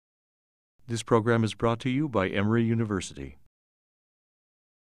This program is brought to you by Emory University.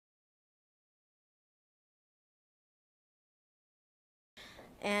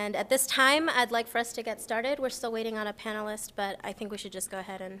 And at this time, I'd like for us to get started. We're still waiting on a panelist, but I think we should just go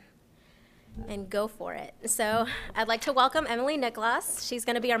ahead and go for it. So I'd like to welcome Emily Nicholas. She's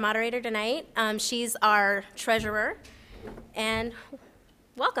going to be our moderator tonight. She's our treasurer. And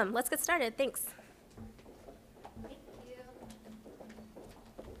welcome. Let's get started. Thanks.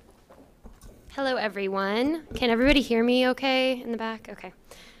 Hello, everyone. Can everybody hear me okay in the back? Okay.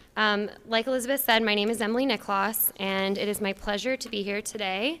 Like Elizabeth said, my name is Emily Nicholas, and it is my pleasure to be here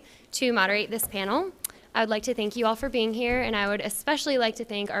today to moderate this panel. I would like to thank you all for being here, and I would especially like to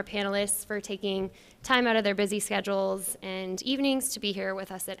thank our panelists for taking time out of their busy schedules and evenings to be here with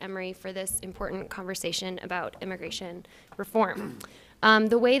us at Emory for this important conversation about immigration reform.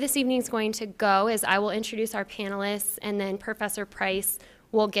 The way this evening is going to go is I will introduce our panelists, and then Professor Price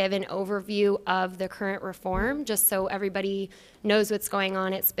will give an overview of the current reform, just so everybody knows what's going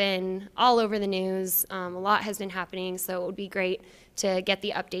on. It's been all over the news. A lot has been happening, so it would be great to get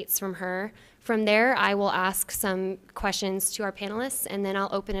the updates from her. From there, I will ask some questions to our panelists, and then I'll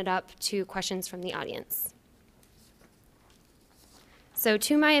open it up to questions from the audience. So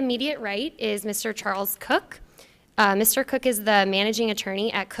to my immediate right is Mr. Charles Cook. Mr. Cook is the managing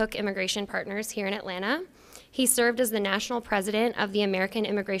attorney at Cook Immigration Partners here in Atlanta. He served as the national president of the American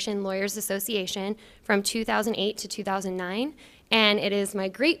Immigration Lawyers Association from 2008 to 2009, and it is my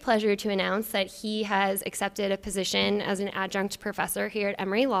great pleasure to announce that he has accepted a position as an adjunct professor here at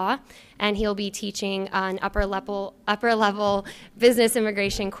Emory Law, and he'll be teaching an upper level business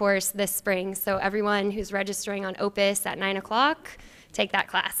immigration course this spring. So everyone who's registering on Opus at 9 o'clock, take that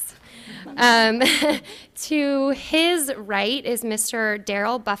class. To his right is Mr.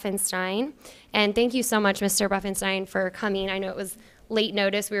 Daryl Buffenstein. And thank you so much, Mr. Buffenstein, for coming. I know it was late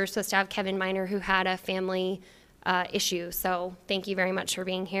notice. We were supposed to have Kevin Miner, who had a family issue. So thank you very much for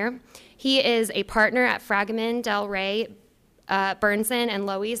being here. He is a partner at Fragman, Del Rey, Burnson, and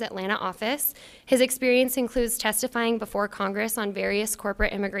Lowy's Atlanta office. His experience includes testifying before Congress on various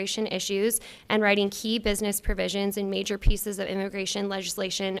corporate immigration issues and writing key business provisions in major pieces of immigration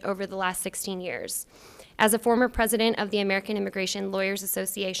legislation over the last 16 years. As a former president of the American Immigration Lawyers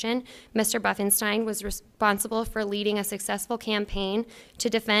Association, Mr. Buffenstein was responsible for leading a successful campaign to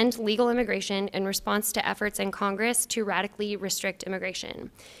defend legal immigration in response to efforts in Congress to radically restrict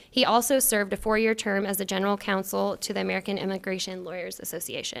immigration. He also served a 4-year term as the general counsel to the American Immigration Lawyers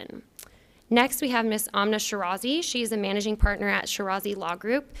Association. Next, we have Ms. Amna Shirazi. She's a managing partner at Shirazi Law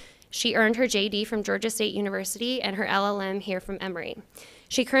Group. She earned her JD from Georgia State University and her LLM here from Emory.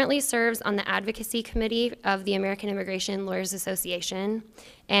 She currently serves on the advocacy committee of the American Immigration Lawyers Association,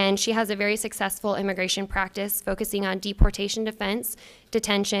 and she has a very successful immigration practice focusing on deportation defense,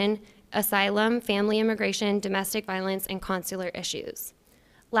 detention, asylum, family immigration, domestic violence, and consular issues.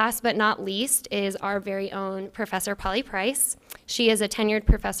 Last but not least is our very own Professor Polly Price. She is a tenured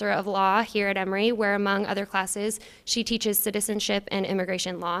professor of law here at Emory, where among other classes, she teaches citizenship and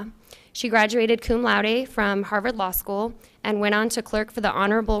immigration law. She graduated cum laude from Harvard Law School and went on to clerk for the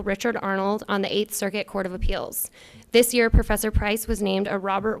Honorable Richard Arnold on the 8th Circuit Court of Appeals. This year, Professor Price was named a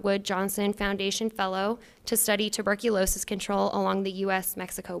Robert Wood Johnson Foundation Fellow to study tuberculosis control along the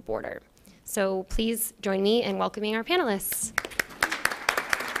U.S.-Mexico border. So please join me in welcoming our panelists.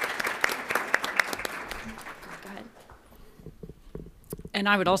 And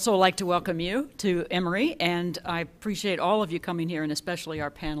I would also like to welcome you to Emory, and I appreciate all of you coming here, and especially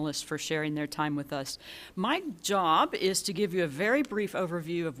our panelists for sharing their time with us. My job is to give you a very brief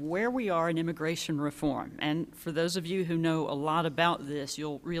overview of where we are in immigration reform. And for those of you who know a lot about this,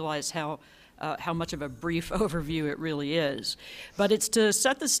 you'll realize how much of a brief overview it really is. But it's to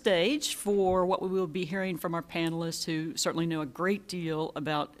set the stage for what we will be hearing from our panelists, who certainly know a great deal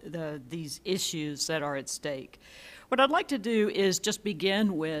about these issues that are at stake. What I'd like to do is just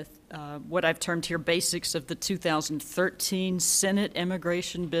begin with what I've termed here basics of the 2013 Senate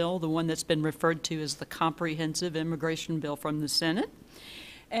immigration bill, the one that's been referred to as the Comprehensive Immigration Bill from the Senate.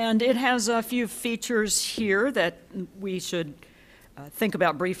 And it has a few features here that we should think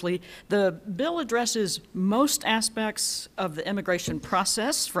about briefly. The bill addresses most aspects of the immigration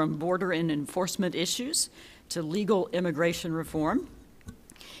process, from border and enforcement issues to legal immigration reform.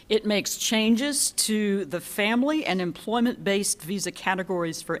 It makes changes to the family and employment-based visa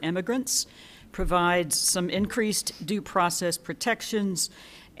categories for immigrants, provides some increased due process protections,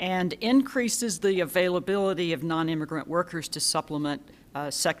 and increases the availability of non-immigrant workers to supplement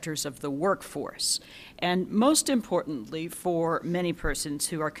sectors of the workforce. And most importantly, for many persons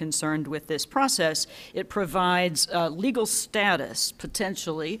who are concerned with this process, it provides legal status,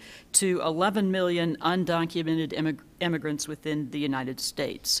 potentially, to 11 million undocumented immigrants within the United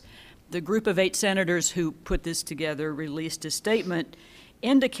States. The group of 8 senators who put this together released a statement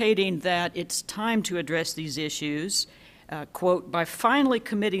indicating that it's time to address these issues, quote, by finally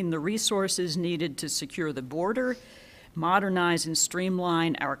committing the resources needed to secure the border, modernize and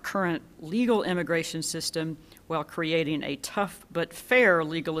streamline our current legal immigration system while creating a tough but fair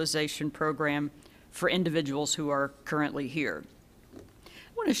legalization program for individuals who are currently here. I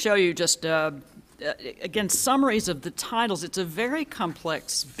want to show you just, again, summaries of the titles. It's a very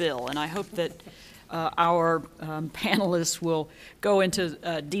complex bill, and I hope that our panelists will go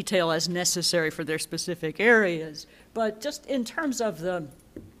into detail as necessary for their specific areas. But just in terms of the,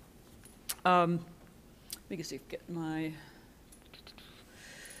 let me see if I get my,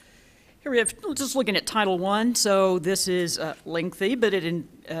 here we have, just looking at Title I. So this is lengthy, but it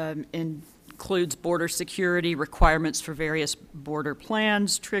includes border security, requirements for various border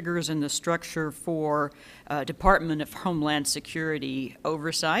plans, triggers, and the structure for Department of Homeland Security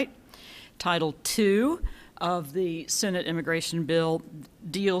oversight. Title II of the Senate immigration bill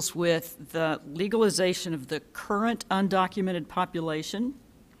deals with the legalization of the current undocumented population,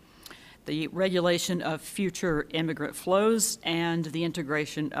 the regulation of future immigrant flows, and the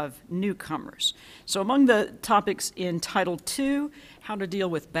integration of newcomers. So among the topics in Title II, how to deal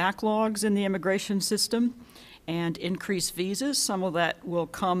with backlogs in the immigration system and increase visas. Some of that will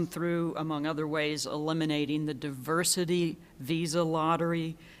come through, among other ways, eliminating the diversity visa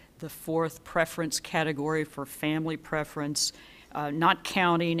lottery, the 4th preference category for family preference, not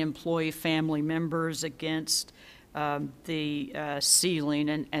counting employee family members against the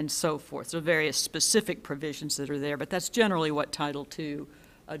ceiling and so forth. So various specific provisions that are there, but that's generally what Title II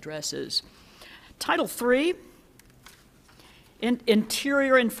addresses. Title III,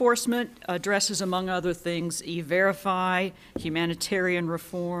 interior enforcement, addresses, among other things, E-Verify, humanitarian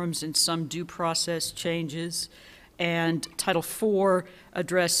reforms, and some due process changes. And Title IV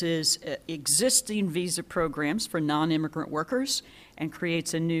addresses existing visa programs for non-immigrant workers and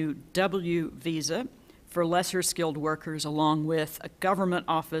creates a new W visa for lesser skilled workers, along with a government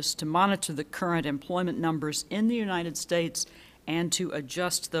office to monitor the current employment numbers in the United States and to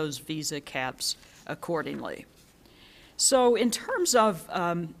adjust those visa caps accordingly. So in terms of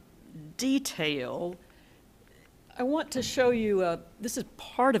detail, I want to show you, this is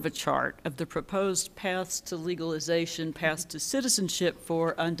part of a chart of the proposed paths to legalization, paths to citizenship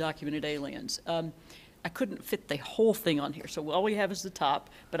for undocumented aliens. I couldn't fit the whole thing on here, so all we have is the top,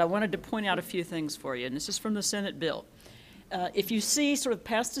 but I wanted to point out a few things for you, and this is from the Senate bill. If you see sort of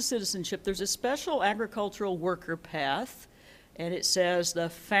paths to citizenship, there's a special agricultural worker path, and it says the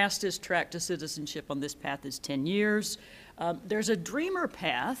fastest track to citizenship on this path is 10 years. There's a dreamer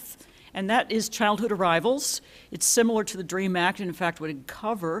path, and that is childhood arrivals. It's similar to the DREAM Act, and in fact would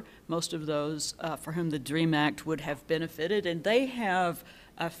cover most of those for whom the DREAM Act would have benefited, and they have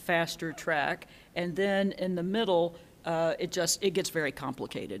a faster track. And then in the middle, it gets very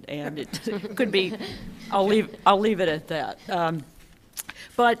complicated, and it could be, I'll leave it at that.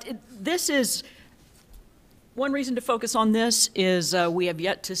 This is, one reason to focus on this is we have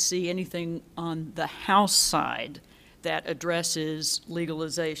yet to see anything on the House side that addresses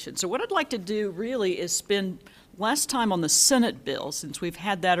legalization. So what I'd like to do really is spend less time on the Senate bill, since we've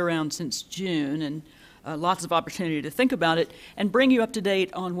had that around since June, and lots of opportunity to think about it, and bring you up to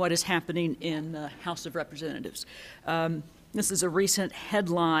date on what is happening in the House of Representatives. This is a recent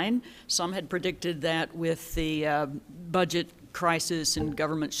headline. Some had predicted that with the budget crisis and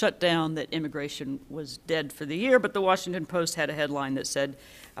government shutdown that immigration was dead for the year, but the Washington Post had a headline that said,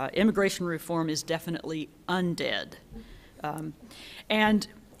 immigration reform is definitely undead. And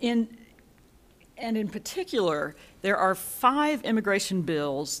in particular, there are 5 immigration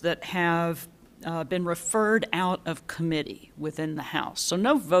bills that have been referred out of committee within the House. So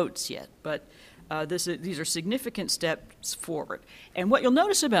no votes yet, but these are significant steps forward. And what you'll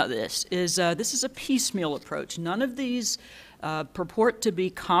notice about this is a piecemeal approach. None of these purport to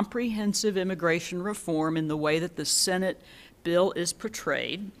be comprehensive immigration reform in the way that the Senate bill is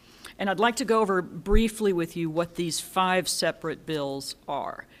portrayed. And I'd like to go over briefly with you what these 5 separate bills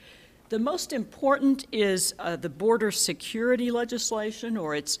are. The most important is the border security legislation,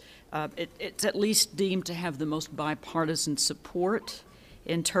 or it's at least deemed to have the most bipartisan support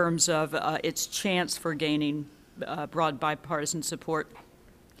in terms of its chance for gaining broad bipartisan support.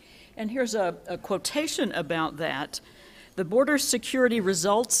 And here's a quotation about that. The Border Security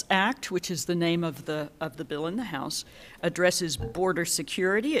Results Act, which is the name of the bill in the House, addresses border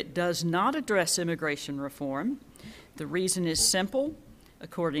security. It does not address immigration reform. The reason is simple.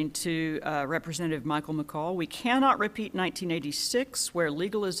 According to Representative Michael McCall, we cannot repeat 1986, where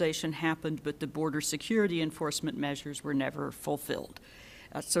legalization happened, but the border security enforcement measures were never fulfilled.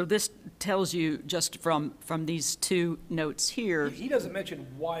 So this tells you just from these two notes here. He doesn't mention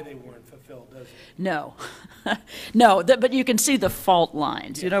why they weren't fulfilled, does he? No, no, but you can see the fault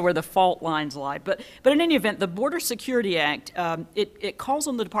lines, you know, where the fault lines lie. But in any event, the Border Security Act, it calls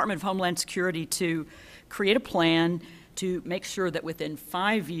on the Department of Homeland Security to create a plan to make sure that within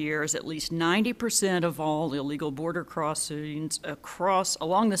 5 years, at least 90% of all illegal border crossings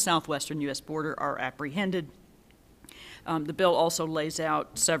along the southwestern U.S. border are apprehended. The bill also lays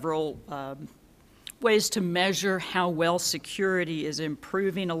out several ways to measure how well security is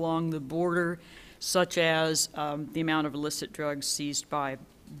improving along the border, such as the amount of illicit drugs seized by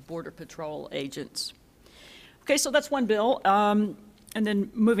Border Patrol agents. Okay, so that's one bill. And then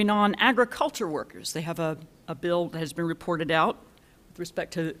moving on, agriculture workers. They have a bill that has been reported out with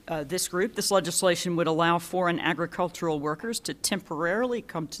respect to this group. This legislation would allow foreign agricultural workers to temporarily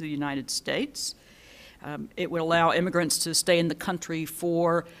come to the United States. It would allow immigrants to stay in the country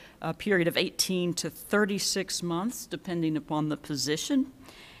for a period of 18 to 36 months, depending upon the position.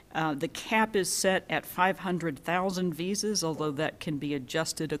 The cap is set at 500,000 visas, although that can be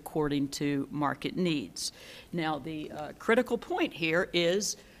adjusted according to market needs. Now, the critical point here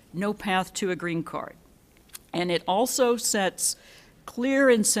is no path to a green card. And it also sets clear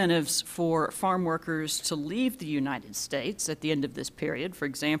incentives for farm workers to leave the United States at the end of this period. For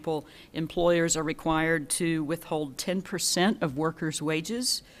example, employers are required to withhold 10% of workers'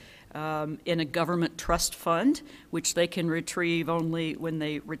 wages in a government trust fund, which they can retrieve only when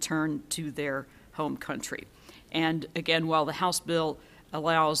they return to their home country. And again, while the House bill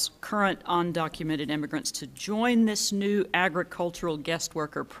allows current undocumented immigrants to join this new agricultural guest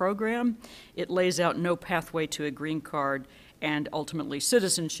worker program, it lays out no pathway to a green card and ultimately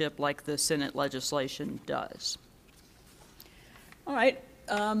citizenship like the Senate legislation does. All right,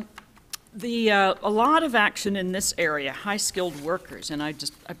 a lot of action in this area, high-skilled workers, and I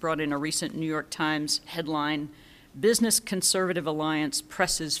brought in a recent New York Times headline, Business Conservative Alliance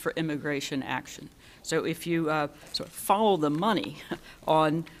presses for immigration action. So if you sort of follow the money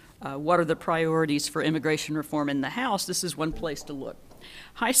on what are the priorities for immigration reform in the House, this is one place to look.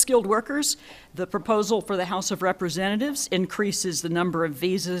 High-skilled workers, the proposal for the House of Representatives increases the number of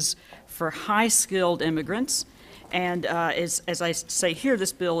visas for high-skilled immigrants. And as I say here,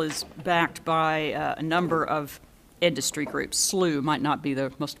 this bill is backed by a number of industry groups. SLU might not be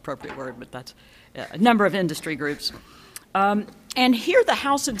the most appropriate word, but that's a number of industry groups. And here the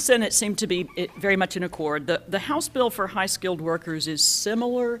House and Senate seem to be very much in accord. The House bill for high-skilled workers is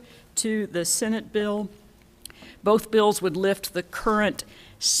similar to the Senate bill. Both bills would lift the current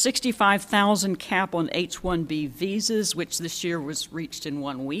 65,000 cap on H-1B visas, which this year was reached in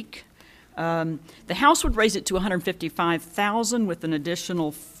 1 week. The House would raise it to 155,000 with an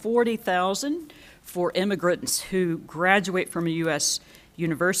additional 40,000 for immigrants who graduate from a U.S.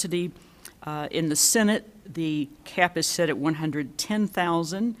 university. In the Senate, the cap is set at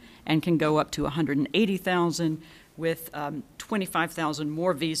 110,000 and can go up to 180,000 with 25,000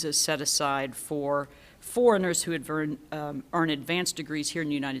 more visas set aside for foreigners who had earn advanced degrees here in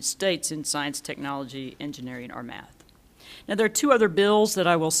the United States in science, technology, engineering, or math. Now, there are two other bills that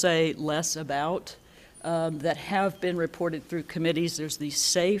I will say less about that have been reported through committees. There's the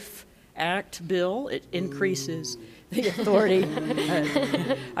SAFE Act bill. It increases the authority.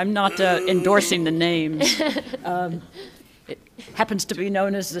 I'm not endorsing the names. It happens to be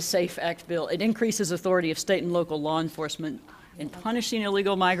known as the SAFE Act bill. It increases authority of state and local law enforcement in punishing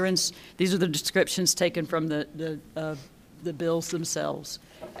illegal migrants. These are the descriptions taken from the bills themselves,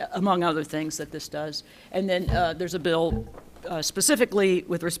 among other things that this does. And then there's a bill specifically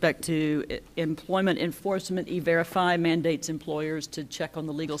with respect to employment enforcement. E-Verify mandates employers to check on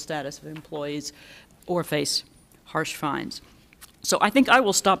the legal status of employees or face harsh fines. So I think I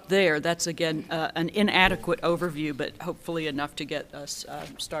will stop there. That's, again, an inadequate overview, but hopefully enough to get us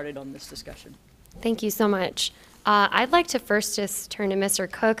started on this discussion. Thank you so much. I'd like to first just turn to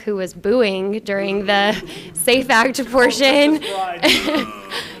Mr. Cook, who was booing during the SAFE Act portion.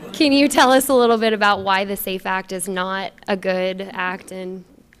 Can you tell us a little bit about why the SAFE Act is not a good act? And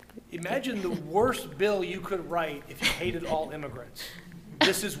imagine the worst bill you could write if you hated all immigrants.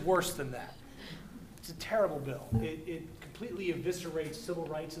 This is worse than that. It's a terrible bill. It completely eviscerates civil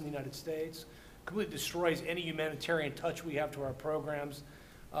rights in the United States, completely destroys any humanitarian touch we have to our programs.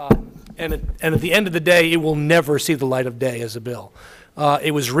 And at the end of the day, it will never see the light of day as a bill.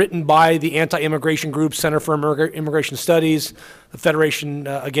 It was written by the anti-immigration group Center for Immigration Studies, the Federation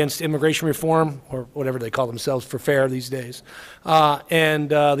Against Immigration Reform, or whatever they call themselves for FAIR these days, and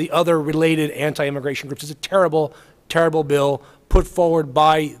the other related anti-immigration groups. It's a terrible, terrible bill put forward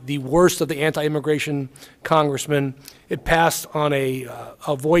by the worst of the anti-immigration congressmen. It passed on a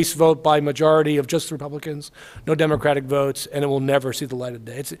voice vote by majority of just Republicans, no Democratic votes, and it will never see the light of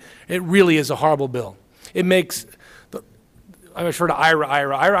day. It really is a horrible bill. It makes, I refer to IRA.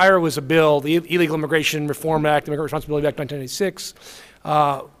 IRA was a bill, the Illegal Immigration Reform Act, Immigrant Responsibility Act 1996,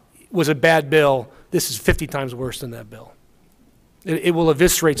 was a bad bill. This is 50 times worse than that bill. It will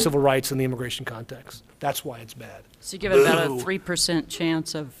eviscerate civil rights in the immigration context. That's why it's bad. So you give it about a 3%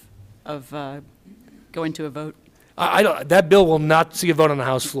 chance of going to a vote? I don't, that bill will not see a vote on the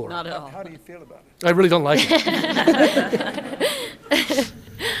House floor. Not at all. How do you feel about it? I really don't like it.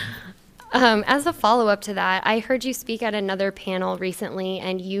 As a follow-up to that, I heard you speak at another panel recently,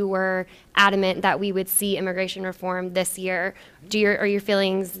 and you were adamant that we would see immigration reform this year. Are your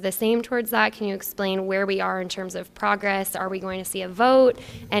feelings the same towards that? Can you explain where we are in terms of progress? Are we going to see a vote?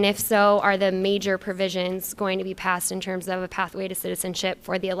 And if so, are the major provisions going to be passed in terms of a pathway to citizenship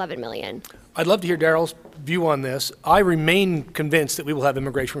for the 11 million? I'd love to hear Darrell's view on this. I remain convinced that we will have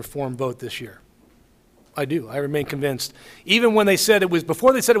immigration reform vote this year. I do. I remain convinced. Even when they said it was,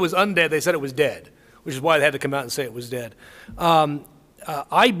 before they said it was undead, they said it was dead, which is why they had to come out and say it was dead.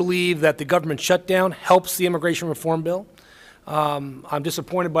 I believe that the government shutdown helps the immigration reform bill. I'm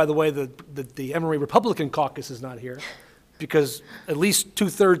disappointed, by the way, that the Emory Republican caucus is not here, because at least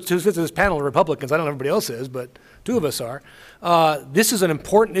two-fifths of this panel are Republicans. I don't know if everybody else is, but two of us are. This is an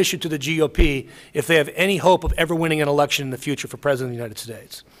important issue to the GOP if they have any hope of ever winning an election in the future for President of the United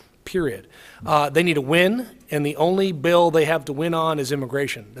States. Period. They need to win, and the only bill they have to win on is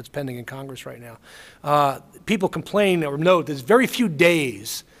immigration that's pending in Congress right now. People complain or note there's very few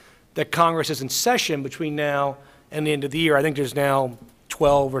days that Congress is in session between now and the end of the year. I think there's now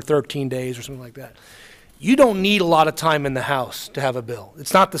 12 or 13 days or something like that. You don't need a lot of time in the House to have a bill.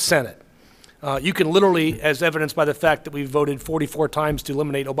 It's not the Senate. You can literally, as evidenced by the fact that we voted 44 times to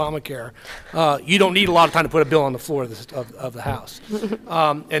eliminate Obamacare, you don't need a lot of time to put a bill on the floor of the House.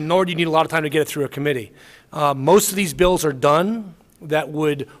 And nor do you need a lot of time to get it through a committee. Most of these bills are done that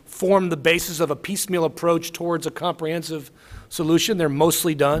would form the basis of a piecemeal approach towards a comprehensive solution. They're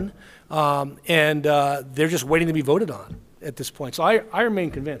mostly done, and they're just waiting to be voted on at this point. So I remain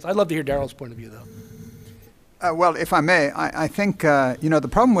convinced. I'd love to hear Darrell's point of view, though. Well, if I may, I think, you know, the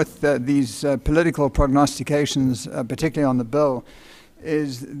problem with these political prognostications, particularly on the bill,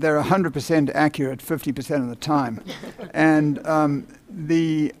 is they're 100% accurate 50% of the time. And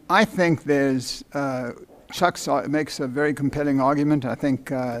I think there's, Chuck makes a very compelling argument. I think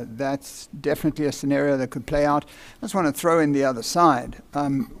that's definitely a scenario that could play out. I just want to throw in the other side.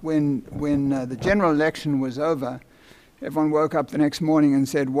 When the general election was over, everyone woke up the next morning and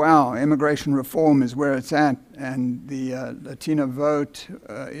said, wow, immigration reform is where it's at, and the Latino vote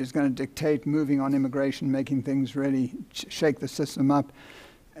is going to dictate moving on immigration, making things really shake the system up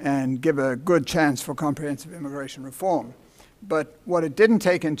and give a good chance for comprehensive immigration reform. But what it didn't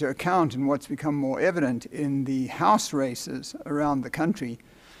take into account, and what's become more evident in the House races around the country,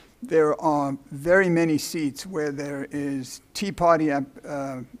 there are very many seats where there is Tea Party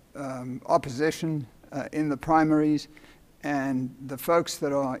opposition in the primaries, and the folks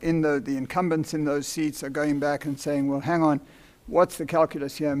that are in the incumbents in those seats are going back and saying, well, hang on, what's the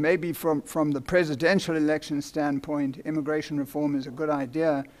calculus here? Maybe from the presidential election standpoint, immigration reform is a good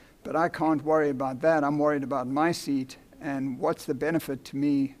idea, but I can't worry about that. I'm worried about my seat, and what's the benefit to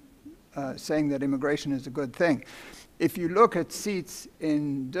me saying that immigration is a good thing? If you look at seats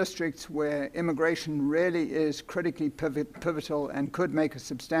in districts where immigration really is critically pivotal and could make a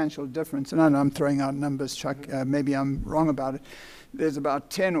substantial difference, and I know I'm throwing out numbers, Chuck, maybe I'm wrong about it, there's about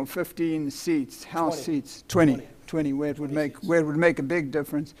 10 or 15 seats, House seats, 20 where it would make a big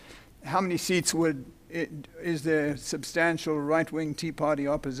difference. How many seats is there substantial right-wing Tea Party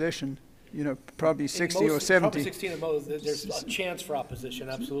opposition? You know, probably 60 or 70. Probably 16 of those. There's a chance for opposition,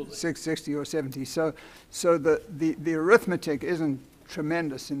 absolutely. 60 or 70. So the arithmetic isn't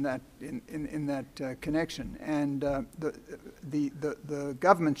tremendous in that connection, and the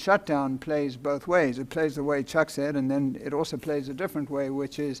government shutdown plays both ways. It plays the way Chuck said, and then it also plays a different way,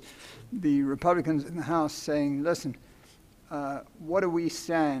 which is the Republicans in the House saying, listen, what do we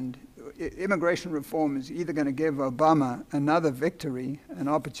stand? Immigration reform is either going to give Obama another victory, an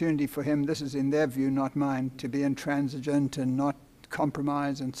opportunity for him, this is in their view, not mine, to be intransigent and not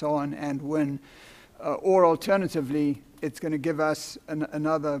compromise and so on and win, or alternatively, it's going to give us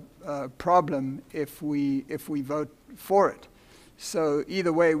another problem if we vote for it. So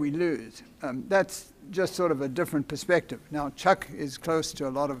either way, we lose. That's just sort of a different perspective. Now, Chuck is close to a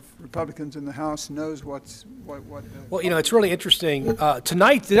lot of Republicans in the House, knows what. Well, you know, it's really interesting.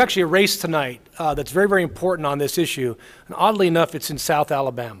 Tonight, there's actually a race tonight that's very, very important on this issue. And oddly enough, it's in South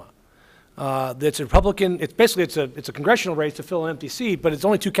Alabama. It's a Republican. It's a congressional race to fill an empty seat, but it's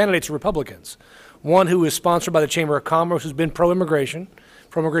only 2 candidates are Republicans. One who is sponsored by the Chamber of Commerce, who's been pro-immigration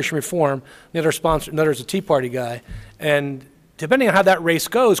reform. The other is a Tea Party guy, and depending on how that race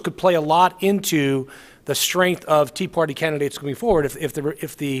goes, could play a lot into the strength of Tea Party candidates going forward.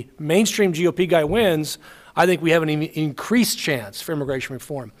 If the mainstream GOP guy wins, I think we have an increased chance for immigration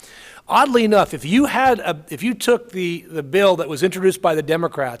reform. Oddly enough, if you took the bill that was introduced by the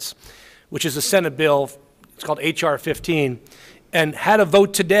Democrats, which is a Senate bill, it's called H.R. 15, and had a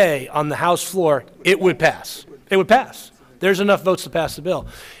vote today on the House floor, it would pass. It would pass. There's enough votes to pass the bill.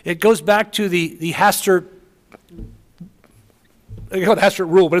 It goes back to the Hastert. They call it Hastert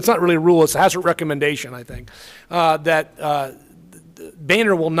rule, but it's not really a rule. It's a Hastert recommendation, I think, that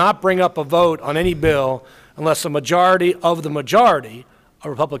Boehner will not bring up a vote on any bill unless a majority of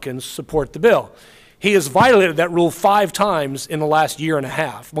Republicans support the bill. He has violated that rule 5 times in the last year and a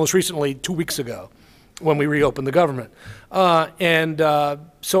half, most recently 2 weeks ago when we reopened the government.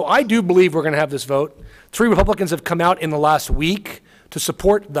 So I do believe we're going to have this vote. 3 Republicans have come out in the last week to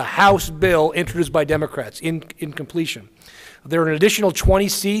support the House bill introduced by Democrats in completion. There are an additional 20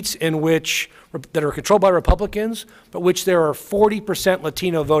 seats that are controlled by Republicans, but which there are 40%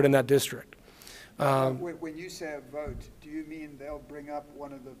 Latino vote in that district. When you say a vote, do you mean they'll bring up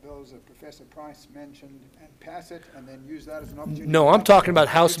one of the bills that Professor Price mentioned and pass it and then use that as an opportunity? No, I'm talking about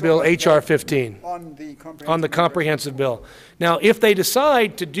House Bill H.R. 15. On the comprehensive bill. Now, if they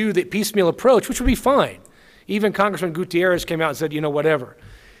decide to do the piecemeal approach, which would be fine, even Congressman Gutierrez came out and said, you know, whatever.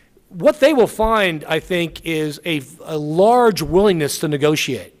 What they will find, I think, is a large willingness to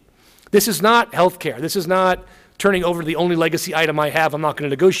negotiate. This is not health care. This is not turning over the only legacy item I have, I'm not going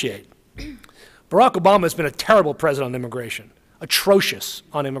to negotiate. Barack Obama has been a terrible president on immigration, atrocious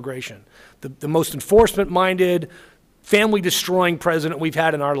on immigration, the most enforcement-minded, family-destroying president we've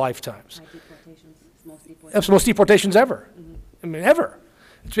had in our lifetimes. That's the most deportations ever. I mean, ever.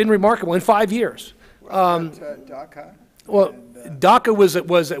 It's been remarkable in 5 years. DACA? Well, DACA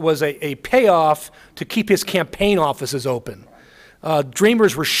was a payoff to keep his campaign offices open.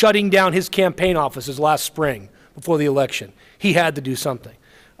 Dreamers were shutting down his campaign offices last spring before the election. He had to do something.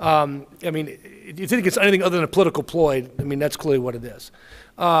 I mean, if you think it's anything other than a political ploy, I mean, that's clearly what it is.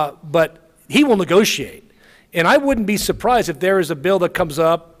 But he will negotiate. And I wouldn't be surprised if there is a bill that comes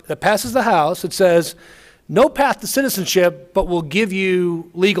up that passes the House that says, no path to citizenship, but we'll give you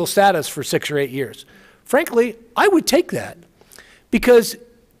legal status for 6 or 8 years. Frankly, I would take that because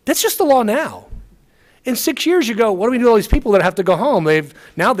that's just the law now. In 6 years, you go, what do we do with all these people that have to go home?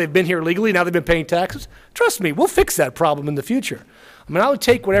 Now they've been here legally, now they've been paying taxes. Trust me, we'll fix that problem in the future. I mean, I would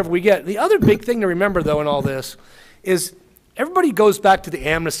take whatever we get. The other big thing to remember, though, in all this is everybody goes back to the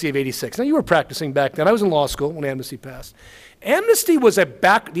amnesty of '86. Now, you were practicing back then. I was in law school when amnesty passed. Amnesty was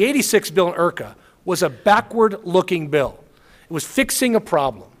the 86 bill in IRCA was a backward-looking bill. It was fixing a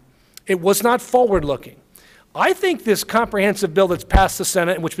problem. It was not forward-looking. I think this comprehensive bill that's passed the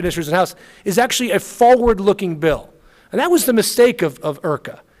Senate and which been introduced in the House is actually a forward-looking bill. And that was the mistake of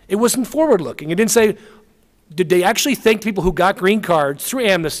IRCA. It wasn't forward-looking. It didn't say, did they actually think people who got green cards through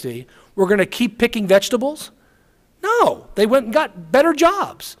amnesty were going to keep picking vegetables? No. They went and got better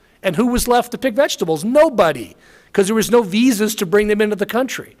jobs. And who was left to pick vegetables? Nobody, because there was no visas to bring them into the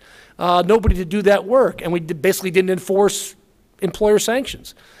country. Nobody to do that work. And we basically didn't enforce employer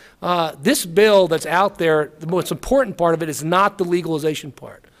sanctions. This bill that's out there, the most important part of it is not the legalization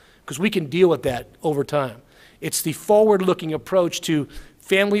part, because we can deal with that over time. It's the forward-looking approach to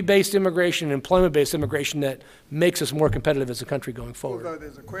family-based immigration and employment-based immigration that makes us more competitive as a country going forward. Although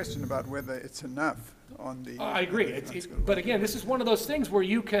there's a question about whether it's enough on the... I agree. But again, this is one of those things where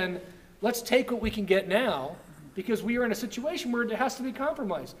you can, let's take what we can get now, because we are in a situation where there has to be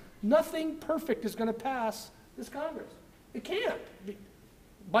compromise. Nothing perfect is going to pass this Congress. It can't.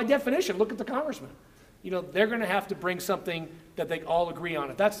 By definition, look at the congressmen. You know, they're going to have to bring something that they all agree on.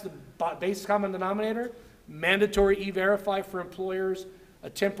 If that's the base common denominator, mandatory E-Verify for employers, a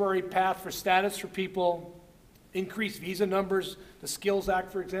temporary path for status for people, increased visa numbers, the Skills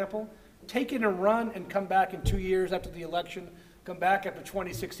Act, for example, take it and run and come back in 2 years after the election, come back after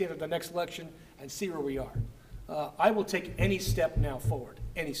 2016 at the next election and see where we are. I will take any step now forward,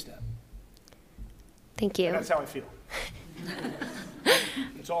 any step. Thank you. And that's how I feel.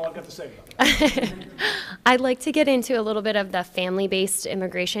 That's all I've got to say about it. I'd like to get into a little bit of the family-based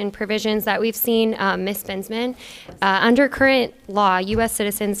immigration provisions that we've seen. Ms. Bensman, under current law, U.S.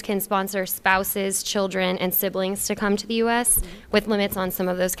 citizens can sponsor spouses, children, and siblings to come to the U.S. with limits on some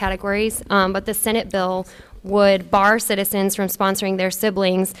of those categories. But the Senate bill would bar citizens from sponsoring their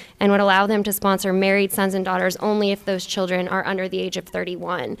siblings and would allow them to sponsor married sons and daughters only if those children are under the age of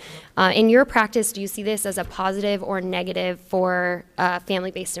 31. In your practice, do you see this as a positive or negative for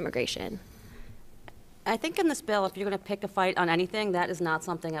family-based immigration? I think in this bill, if you're going to pick a fight on anything, that is not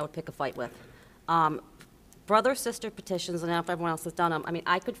something I would pick a fight with. Brother-sister petitions, and I don't know if everyone else has done them, I mean,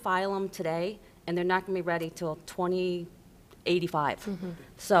 I could file them today, and they're not going to be ready till 2085.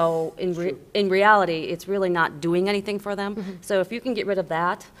 So in reality, it's really not doing anything for them. So if you can get rid of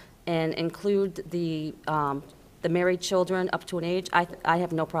that and include the married children up to an age, I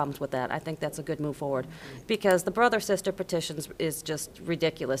have no problems with that. I think that's a good move forward. Because the brother-sister petitions is just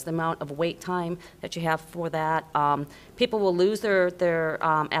ridiculous, the amount of wait time that you have for that. People will lose their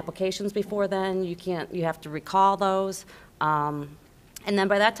applications before then. You have to recall those. And then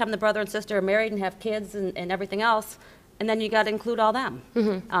by that time, the brother and sister are married and have kids and everything else, and then you got to include all them.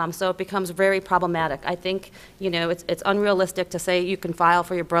 So it becomes very problematic. I think, it's unrealistic to say you can file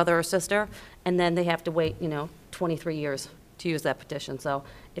for your brother or sister, and then they have to wait, 23 years to use that petition. So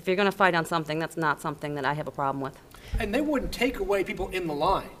if you're going to fight on something, that's not something that I have a problem with. And they wouldn't take away people in the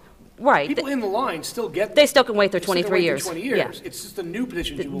line. Right. People in the line still get. They still can wait their they still can 23 wait their years. 20 years. Yeah. It's just the new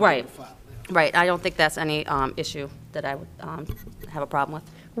petitions you will Right. file. Right. I don't think that's any issue that I would have a problem with.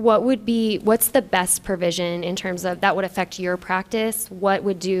 What's the best provision in terms of that would affect your practice? What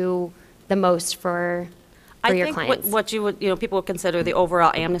would do the most for your clients? I think what you would, people would consider the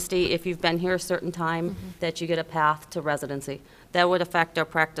overall amnesty, if you've been here a certain time, that you get a path to residency. That would affect our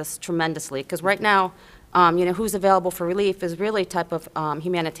practice tremendously, because right now, who's available for relief is really type of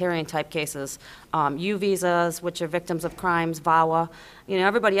humanitarian type cases. U visas, which are victims of crimes, VAWA.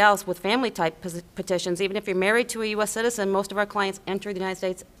 Everybody else with family type petitions, even if you're married to a U.S. citizen, most of our clients enter the United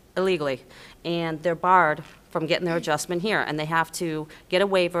States illegally, and they're barred from getting their adjustment here, and they have to get a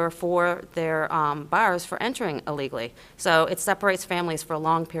waiver for their bars for entering illegally. So it separates families for a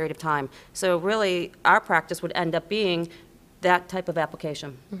long period of time. So really, our practice would end up being that type of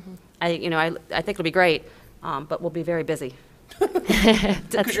application. I think it'll be great, but we'll be very busy.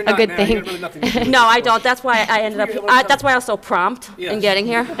 That's You're a not good now, thing. you got really nothing to do. No, I don't. That's why I ended up. That's why I was so prompt in Yes. getting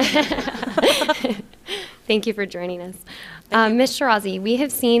here. Thank you for joining us. Ms. Shirazi, we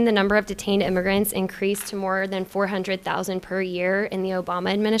have seen the number of detained immigrants increase to more than 400,000 per year in the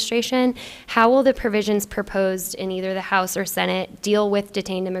Obama administration. How will the provisions proposed in either the House or Senate deal with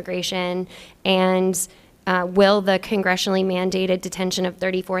detained immigration, and will the congressionally mandated detention of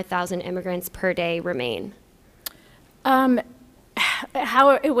 34,000 immigrants per day remain?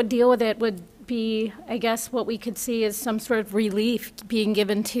 How it would deal with it would be, I guess, what we could see is some sort of relief being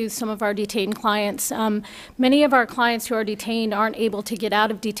given to some of our detained clients. Many of our clients who are detained aren't able to get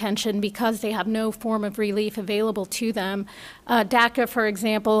out of detention because they have no form of relief available to them. DACA, for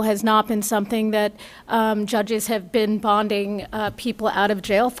example, has not been something that judges have been bonding people out of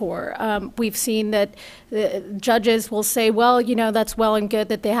jail for. We've seen that judges will say, well, that's well and good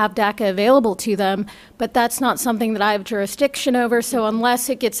that they have DACA available to them, but that's not something that I have jurisdiction over, so unless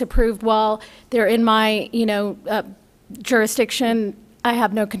it gets approved while they're in my, jurisdiction, I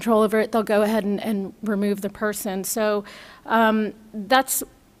have no control over it. They'll go ahead and remove the person. So that's,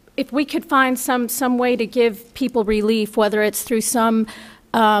 if we could find some way to give people relief, whether it's through some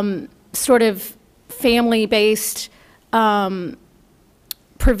sort of family-based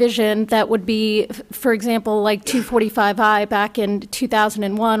provision that would be, for example, like 245I back in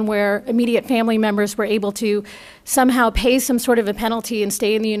 2001, where immediate family members were able to somehow pay some sort of a penalty and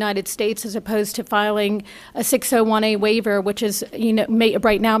stay in the United States, as opposed to filing a 601A waiver, which is,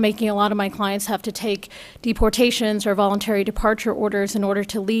 right now making a lot of my clients have to take deportations or voluntary departure orders in order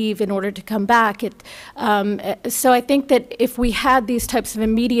to leave, in order to come back. So I think that if we had these types of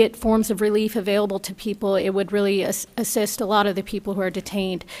immediate forms of relief available to people, it would really assist a lot of the people who are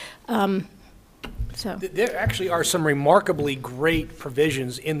detained. There actually are some remarkably great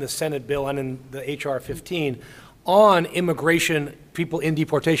provisions in the Senate bill and in the H.R. 15 on immigration, people in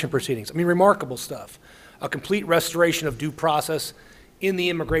deportation proceedings. I mean, remarkable stuff. A complete restoration of due process in the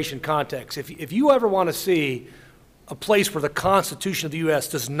immigration context. If you ever want to see a place where the Constitution of the U.S.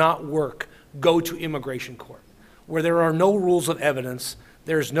 does not work, go to immigration court, where there are no rules of evidence,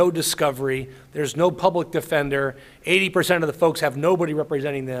 there's no discovery, there's no public defender, 80% of the folks have nobody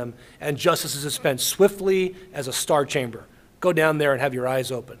representing them, and justice is dispensed swiftly as a star chamber. go down there and have your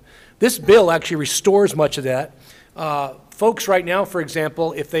eyes open. This bill actually restores much of that. Folks right now, for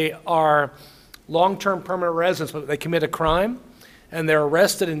example, if they are long-term permanent residents, but they commit a crime and they're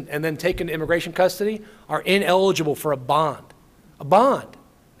arrested and then taken to immigration custody, are ineligible for a bond. A bond.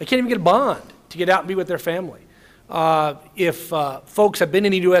 They can't even get a bond to get out and be with their family. If folks have been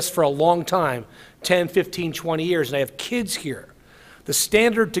in the U.S. for a long time, 10, 15, 20 years, and they have kids here, the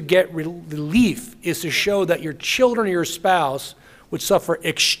standard to get relief is to show that your children or your spouse would suffer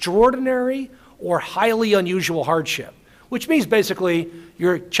extraordinary or highly unusual hardship, which means basically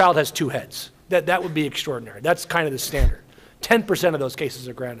your child has two heads. That would be extraordinary. That's kind of the standard. 10% of those cases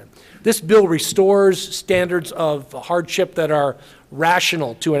are granted. This bill restores standards of hardship that are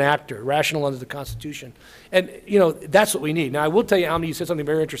rational to an actor, rational under the Constitution. And, you know, that's what we need. Now, I will tell you, Amity, you said something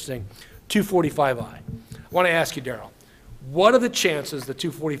very interesting, 245I. I want to ask you, Daryl, what are the chances that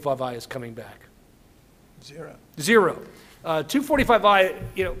 245I is coming back? Zero. Zero. 245I,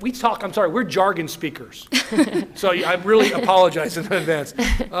 you know, we're jargon speakers. So I really apologize in advance.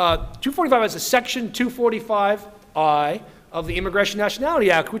 245I is a section 245I of the Immigration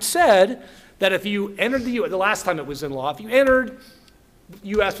Nationality Act, which said that if you entered the U.S., the last time it was in law, if you entered the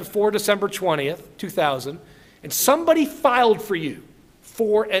U.S. before December 20th, 2000, and somebody filed for you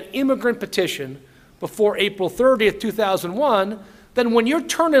for an immigrant petition before April 30th, 2001, then when your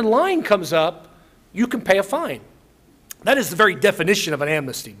turn in line comes up, you can pay a fine. That is the very definition of an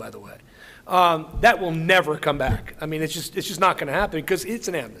amnesty, by the way. That will never come back. I mean, it's just not going to happen because it's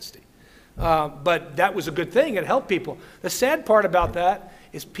an amnesty. But that was a good thing. It helped people. The sad part about that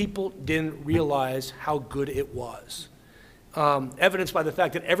is people didn't realize how good it was. Evidenced by the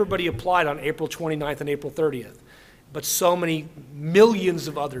fact that everybody applied on April 29th and April 30th. But so many millions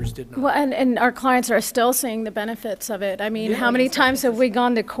of others did not. Well, and our clients are still seeing the benefits of it. I mean, how many times have we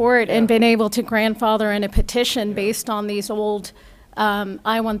gone to court and been able to grandfather in a petition based on these old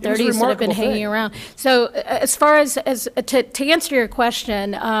I-130s that have been hanging around? So as far as to answer your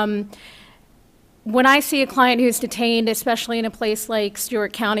question, when I see a client who's detained, especially in a place like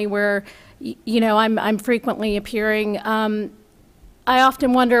Stewart County where, you know, I'm frequently appearing, I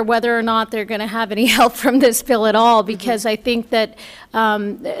often wonder whether or not they're going to have any help from this bill at all, because I think that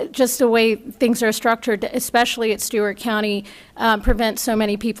just the way things are structured, especially at Stewart County, prevents so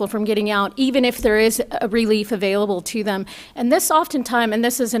many people from getting out, even if there is a relief available to them. And this oftentimes, and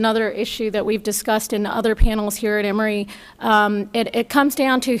this is another issue that we've discussed in other panels here at Emory, it comes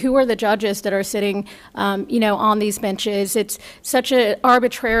down to who are the judges that are sitting, you know, on these benches. It's such an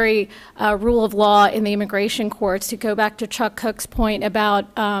arbitrary rule of law in the immigration courts, to go back to Chuck Cook's point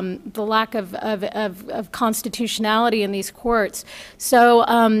about the lack of constitutionality in these courts. So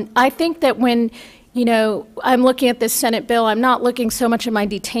I think that when, you know, I'm looking at this Senate bill, I'm not looking so much at my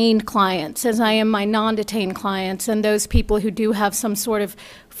detained clients as I am my non-detained clients and those people who do have some sort of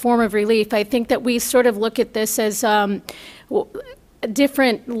form of relief. I think that we sort of look at this as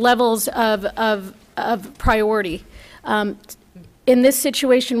different levels of priority. In this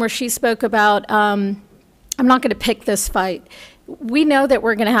situation where she spoke about, I'm not going to pick this fight. We know that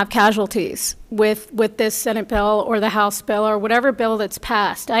we're going to have casualties with this Senate bill or the House bill or whatever bill that's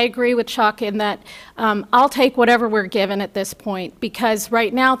passed. I agree with Chuck in that I'll take whatever we're given at this point, because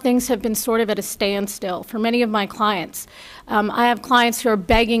right now things have been sort of at a standstill for many of my clients. I have clients who are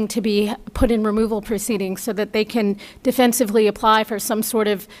begging to be put in removal proceedings so that they can defensively apply for some sort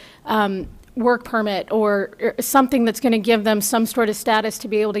of work permit or something that's going to give them some sort of status to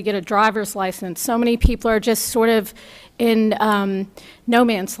be able to get a driver's license. So many people are just sort of in no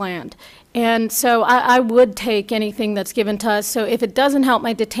man's land. And so I would take anything that's given to us. So if it doesn't help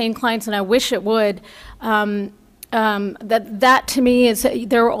my detained clients, and I wish it would, that to me is,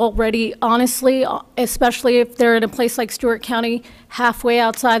 they're already, honestly, especially if they're in a place like Stewart County, halfway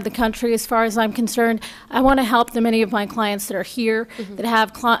outside the country as far as I'm concerned, I want to help the many of my clients that are here,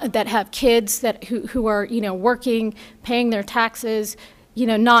 that have kids who are, you know, working, paying their taxes, you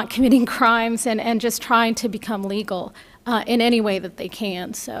know, not committing crimes, and just trying to become legal in any way that they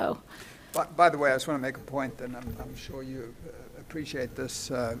can. So. By the way, I just want to make a point, and I'm sure you appreciate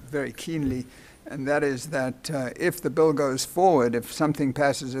this very keenly, and that is that if the bill goes forward, if something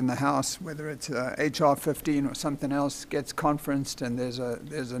passes in the House, whether it's H.R. 15 or something else gets conferenced and there's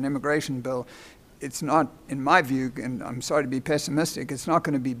an immigration bill, it's not, in my view, and I'm sorry to be pessimistic, it's not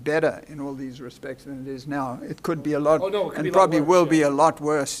going to be better in all these respects than it is now. It could be a lot, and probably will be a lot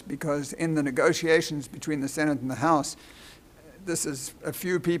worse, because in the negotiations between the Senate and the House, this is a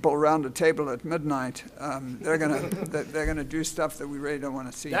few people around a table at midnight. They're gonna do stuff that we really don't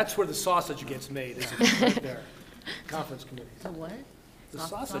want to see. That's where the sausage gets made, isn't it? Right there. Conference committees. The what? The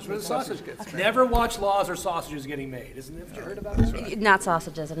sausage, where's the sausage? Never watch laws or sausages getting made, isn't it? Have you heard about this? Right? Not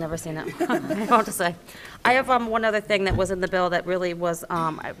sausages, I've never seen it. I want to say. I have one other thing that was in the bill that really was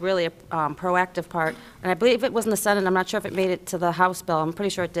really a proactive part, and I believe it was in the Senate. I'm not sure if it made it to the House bill. I'm pretty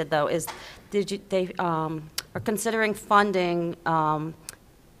sure it did, though, they are considering funding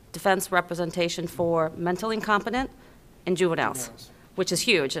defense representation for mentally incompetent and juveniles, which is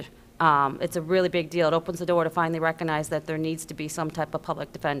huge. It's a really big deal. It opens the door to finally recognize that there needs to be some type of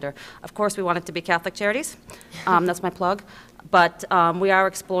public defender. Of course, we want it to be Catholic Charities. That's my plug. But we are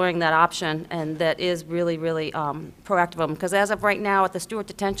exploring that option, and that is really, really proactive of them. Because as of right now, at the Stewart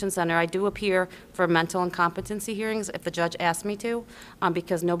Detention Center, I do appear for mental incompetency hearings if the judge asks me to,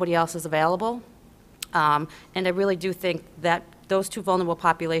 because nobody else is available. And I really do think that those two vulnerable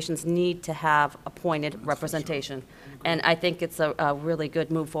populations need to have appointed representation. And I think it's a really good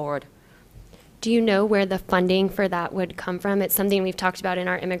move forward. Do you know where the funding for that would come from? It's something we've talked about in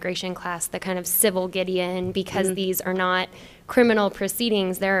our immigration class, the kind of civil Gideon, because these are not criminal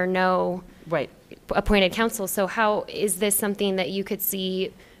proceedings. There are no appointed counsel. So how is this something that you could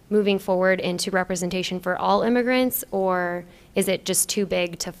see moving forward into representation for all immigrants, or is it just too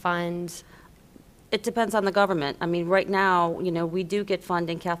big to fund? It depends on the government. I mean, right now, you know, we do get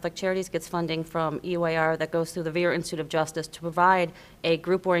funding. Catholic Charities gets funding from EOIR that goes through the Vera Institute of Justice to provide a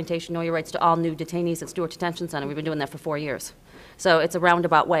group orientation, know your rights, to all new detainees at Stewart Detention Center. We've been doing that for 4 years. So it's a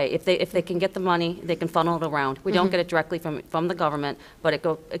roundabout way. If they can get the money, they can funnel it around. We don't get it directly from the government, but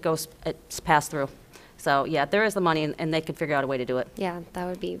it's passed through. So yeah, there is the money, and they can figure out a way to do it. Yeah, that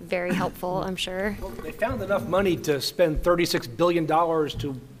would be very helpful, I'm sure. Well, they found enough money to spend $36 billion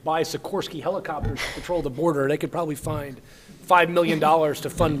to buy Sikorsky helicopters to patrol the border. They could probably find $5 million to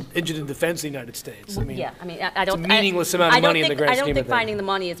fund indigent defense in the United States. I mean, yeah, I mean, I don't. It's a meaningless amount of money in the grand scheme of things. I don't think finding the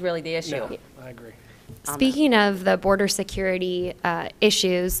money is really the issue. No, I agree. Speaking of the border security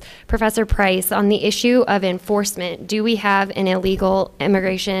issues, Professor Price, on the issue of enforcement, do we have an illegal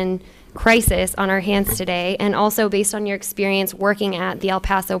immigration crisis on our hands today? And also, based on your experience working at the El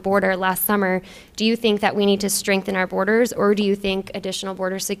Paso border last summer, do you think that we need to strengthen our borders, or do you think additional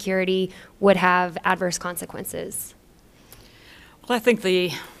border security would have adverse consequences? Well, I think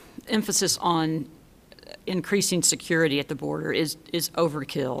the emphasis on increasing security at the border is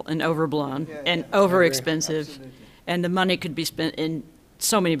overkill and overblown and overexpensive, and the money could be spent in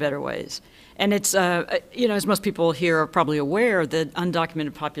so many better ways. And it's, you know, as most people here are probably aware, the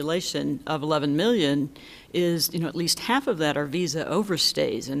undocumented population of 11 million is, you know, at least half of that are visa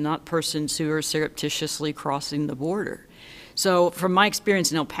overstays and not persons who are surreptitiously crossing the border. So from my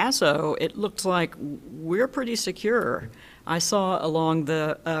experience in El Paso, it looked like we're pretty secure. I saw along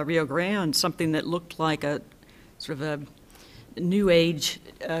the Rio Grande something that looked like a sort of a new age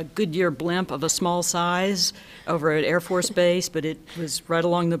Goodyear blimp of a small size over at Air Force Base, but it was right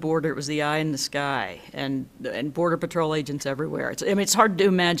along the border. It was the eye in the sky, and Border Patrol agents everywhere. I mean, it's hard to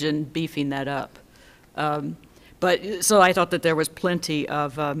imagine beefing that up. But so I thought that there was plenty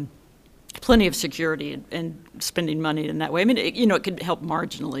of security and spending money in that way. I mean, you know, it could help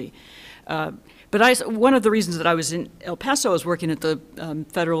marginally. But one of the reasons that I was in El Paso, I was working at the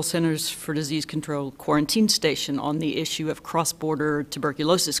Federal Centers for Disease Control quarantine station on the issue of cross-border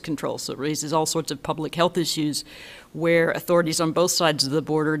tuberculosis control. So it raises all sorts of public health issues where authorities on both sides of the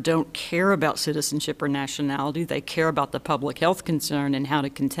border don't care about citizenship or nationality. They care about the public health concern and how to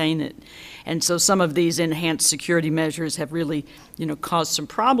contain it. And so some of these enhanced security measures have really, you know, caused some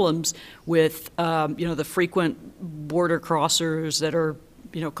problems with, you know, the frequent border crossers that are,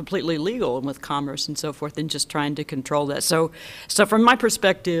 you know, completely legal and with commerce and so forth, and just trying to control that. So from my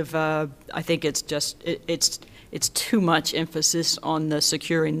perspective, I think it's just, it's too much emphasis on the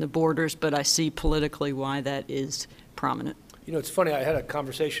securing the borders, but I see politically why that is prominent. You know, it's funny, I had a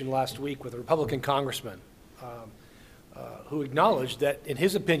conversation last week with a Republican congressman who acknowledged that, in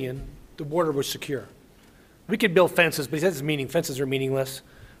his opinion, the border was secure. We could build fences, but he says fences are meaningless.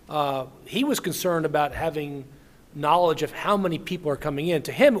 He was concerned about having knowledge of how many people are coming in.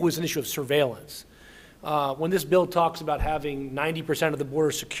 To him, it was an issue of surveillance. When this bill talks about having 90% of the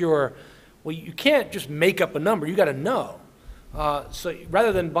border secure, well, you can't just make up a number. You got to know. So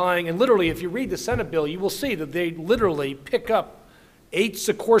rather than buying, and literally, if you read the Senate bill, you will see that they literally pick up 8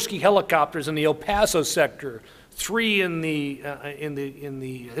 Sikorsky helicopters in the El Paso sector, 3 in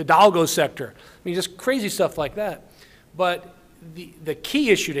the Hidalgo sector. I mean, just crazy stuff like that. But the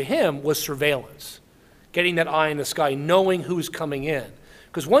key issue to him was surveillance. Getting that eye in the sky, knowing who's coming in.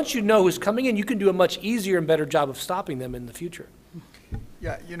 Because once you know who's coming in, you can do a much easier and better job of stopping them in the future.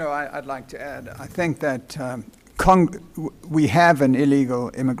 Yeah, you know, I'd like to add, I think that we have an illegal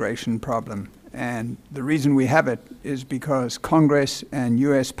immigration problem And the reason we have it is because Congress and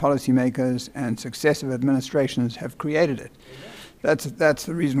U.S. policymakers and successive administrations have created it. That's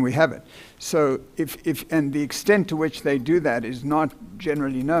the reason we have it. So and the extent to which they do that is not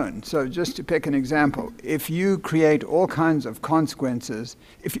generally known. So just to pick an example, if you create all kinds of consequences,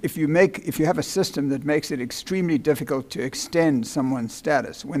 if you have a system that makes it extremely difficult to extend someone's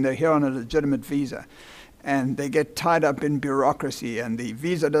status when they're here on a legitimate visa, and they get tied up in bureaucracy, and the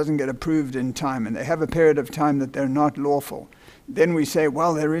visa doesn't get approved in time, and they have a period of time that they're not lawful, then we say,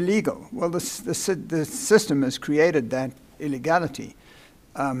 well, they're illegal. Well, the system has created that illegality,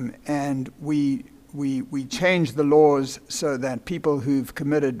 and we change the laws so that people who've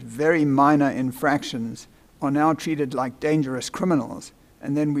committed very minor infractions are now treated like dangerous criminals.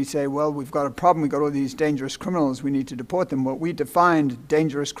 And then we say, well, we've got a problem. We've got all these dangerous criminals. We need to deport them. Well, we defined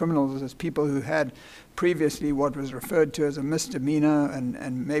dangerous criminals as people who had previously what was referred to as a misdemeanor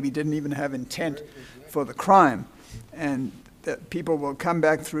and maybe didn't even have intent for the crime. And people will come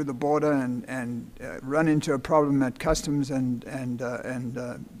back through the border and run into a problem at customs and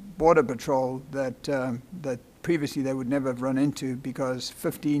border patrol that previously they would never have run into because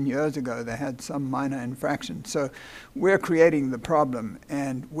 15 years ago they had some minor infraction. So we're creating the problem,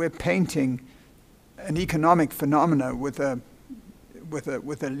 and we're painting an economic phenomena with a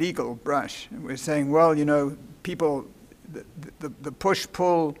legal brush. And we're saying, well, you know, people, the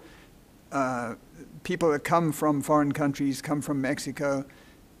push-pull, people that come from foreign countries, come from Mexico,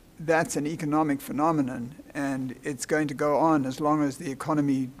 that's an economic phenomenon, and it's going to go on as long as the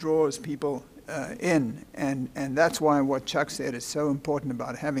economy draws people in. And that's why what Chuck said is so important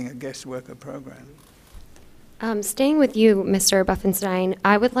about having a guest worker program. Staying with you, Mr. Buffenstein,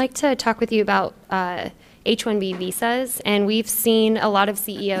 I would like to talk with you about H-1B visas, and we've seen a lot of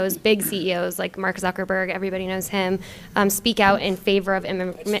CEOs, big CEOs like Mark Zuckerberg, everybody knows him, speak out in favor of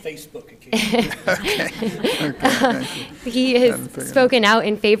Facebook. He has spoken out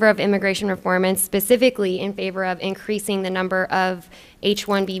in favor of immigration reform, and specifically in favor of increasing the number of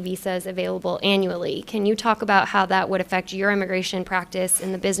H-1B visas available annually. Can you talk about how that would affect your immigration practice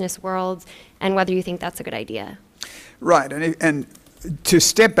in the business world, and whether you think that's a good idea? Right, and to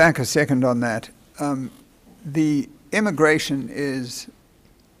step back a second on that, the immigration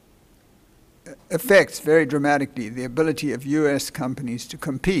affects very dramatically the ability of U.S. companies to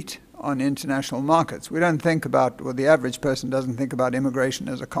compete on international markets. We don't think about, well, the average person doesn't think about immigration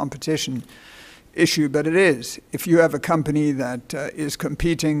as a competition issue, but it is. If you have a company that is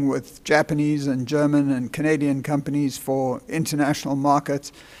competing with Japanese and German and Canadian companies for international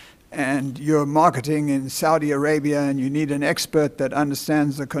markets, and you're marketing in Saudi Arabia and you need an expert that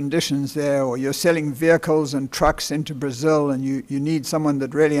understands the conditions there, or you're selling vehicles and trucks into Brazil and you need someone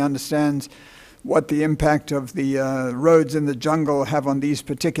that really understands what the impact of the roads in the jungle have on these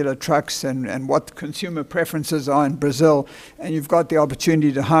particular trucks and what consumer preferences are in Brazil, and you've got the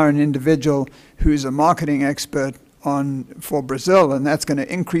opportunity to hire an individual who's a marketing expert for Brazil, and that's going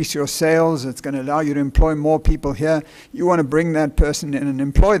to increase your sales, it's going to allow you to employ more people here. You want to bring that person in and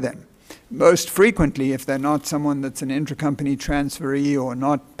employ them. Most frequently, if they're not someone that's an intracompany transferee or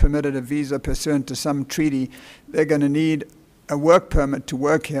not permitted a visa pursuant to some treaty, they're going to need a work permit to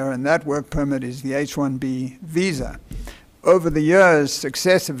work here, and that work permit is the H-1B visa. Over the years,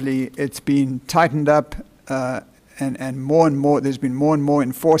 successively, it's been tightened up, and more, there's been more and more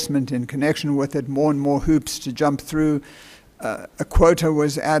enforcement in connection with it, more and more hoops to jump through. A quota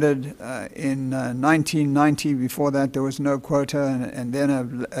was added in 1990. Before that, there was no quota, and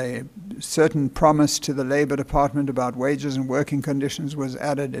then a certain promise to the Labor Department about wages and working conditions was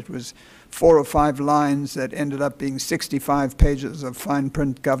added. It was 4 or 5 lines that ended up being 65 pages of fine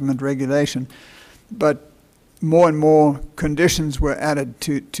print government regulation. But more and more conditions were added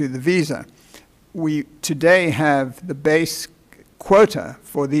to the visa. We today have the base quota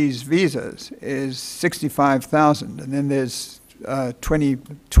for these visas is 65,000, and then there's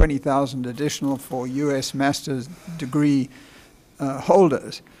 20,000 additional for U.S. master's degree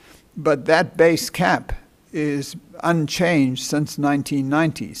holders. But that base cap is unchanged since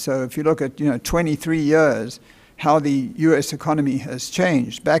 1990. So if you look at 23 years, how the U.S. economy has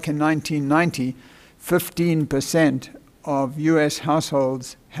changed. Back in 1990, 15% of U.S.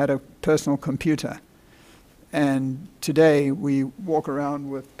 households had a personal computer. And today we walk around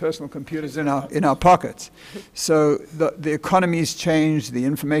with personal computers in our pockets. So the economy's changed, the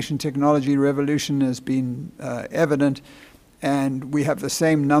information technology revolution has been evident, and we have the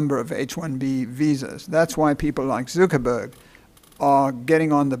same number of H-1B visas. That's why people like Zuckerberg are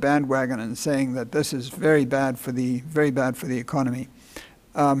getting on the bandwagon and saying that this is very bad for the economy.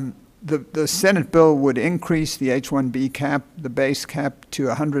 The Senate bill would increase the H-1B cap, the base cap, to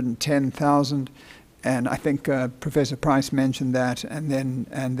 110,000, and I think Professor Price mentioned that. And then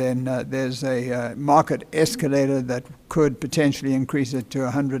there's a market escalator that could potentially increase it to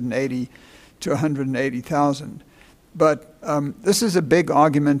 180,000. But this is a big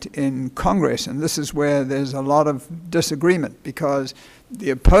argument in Congress, and this is where there's a lot of disagreement, because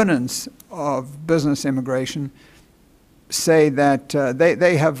the opponents of business immigration say that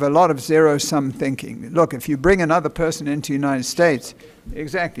they have a lot of zero-sum thinking. Look, if you bring another person into the United States,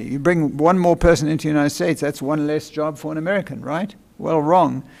 exactly, you bring one more person into the United States, that's one less job for an American, right? Well,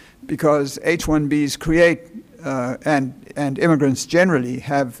 wrong, because H-1Bs create, and immigrants generally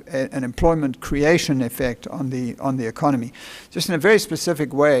have an employment creation effect on the economy. Just in a very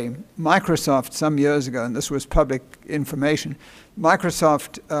specific way, Microsoft some years ago, and this was public information,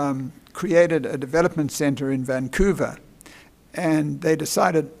 Microsoft created a development center in Vancouver. And they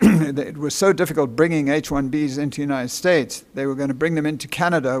decided that it was so difficult bringing H-1Bs into the United States, they were going to bring them into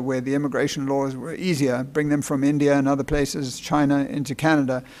Canada, where the immigration laws were easier, bring them from India and other places, China, into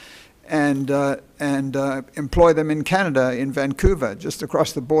Canada, and employ them in Canada, in Vancouver, just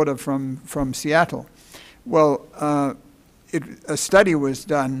across the border from Seattle. Well, a study was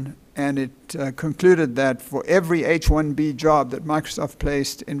done, and it concluded that for every H-1B job that Microsoft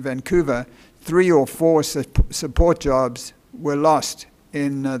placed in Vancouver, 3 or 4 support jobs were lost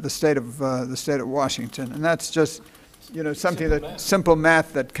in the state of Washington, and that's just, something simple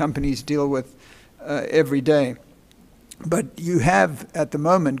math that companies deal with every day. But you have at the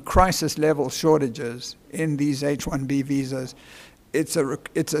moment crisis level shortages in these H-1B visas. It's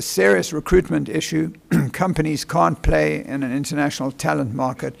a serious recruitment issue. Companies can't play in an international talent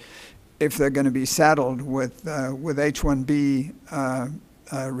market if they're going to be saddled with H-1B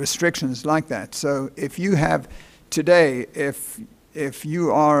restrictions like that. So if you have today, if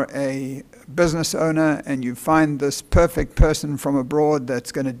you are a business owner and you find this perfect person from abroad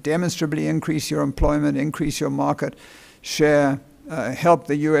that's going to demonstrably increase your employment, increase your market share, help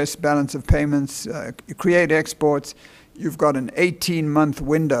the U.S. balance of payments, create exports, you've got an 18-month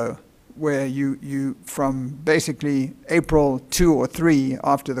window where you from basically April 2 or 3,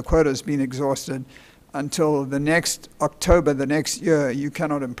 after the quota has been exhausted, until the next October the next year, you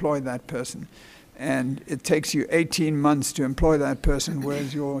cannot employ that person. And it takes you 18 months to employ that person,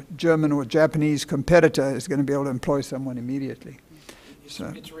 whereas your German or Japanese competitor is going to be able to employ someone immediately. It's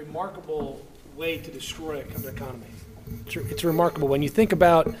a remarkable way to destroy an economy. It's remarkable. When you think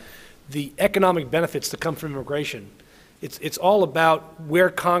about the economic benefits that come from immigration, it's all about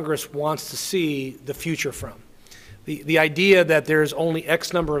where Congress wants to see the future from. The idea that there's only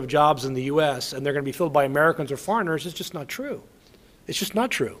X number of jobs in the U.S. and they're going to be filled by Americans or foreigners is just not true. It's just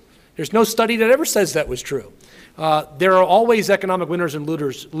not true. There's no study that ever says that was true. There are always economic winners and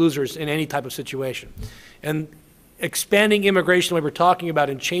losers in any type of situation. And expanding immigration, like we're talking about,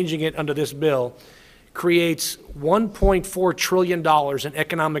 and changing it under this bill creates $1.4 trillion in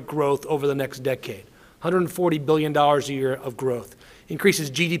economic growth over the next decade, $140 billion a year of growth,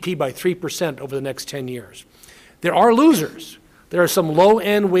 increases GDP by 3% over the next 10 years. There are losers. There are some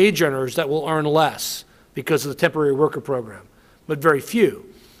low-end wage earners that will earn less because of the temporary worker program, but very few.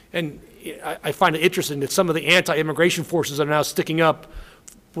 And I find it interesting that some of the anti-immigration forces are now sticking up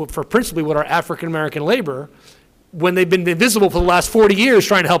for principally what are African-American labor, when they've been invisible for the last 40 years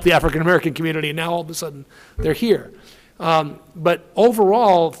trying to help the African-American community, and now all of a sudden they're here. But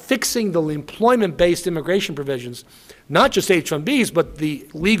overall, fixing the employment-based immigration provisions, not just H-1Bs, but the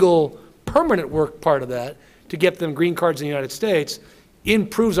legal permanent work part of that, to get them green cards in the United States,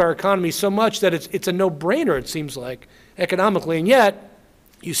 improves our economy so much that it's a no-brainer, it seems like, economically, and yet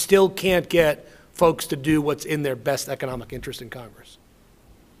you still can't get folks to do what's in their best economic interest in Congress.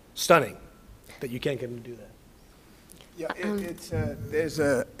 Stunning that you can't get them to do that. Yeah, there's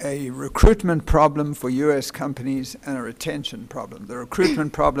a recruitment problem for U.S. companies and a retention problem. The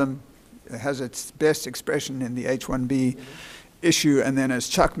recruitment problem has its best expression in the H-1B issue, and then as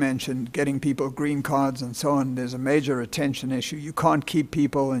Chuck mentioned, getting people green cards and so on, there's a major retention issue. You can't keep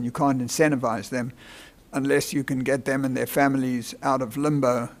people and you can't incentivize them unless you can get them and their families out of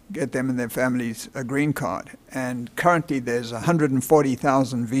limbo, get them and their families a green card. And currently there's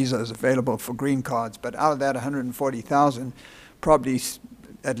 140,000 visas available for green cards, but out of that 140,000, probably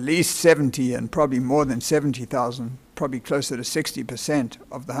at least 70 and probably more than 70,000, probably closer to 60%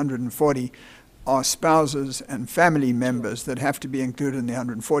 of the 140 are spouses and family members that have to be included in the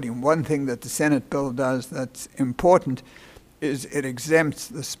 140. And one thing that the Senate bill does that's important is it exempts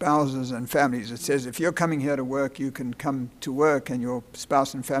the spouses and families. It says if you're coming here to work, you can come to work and your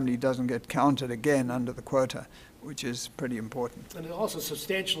spouse and family doesn't get counted again under the quota. which is pretty important. And it also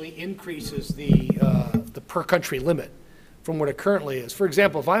substantially increases the per-country limit from what it currently is. For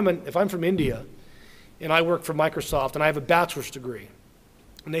example, if I'm from India and I work for Microsoft and I have a bachelor's degree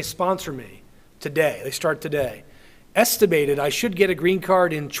and they sponsor me today, they start today, estimated I should get a green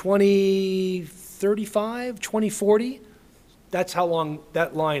card in 2035, 2040. That's how long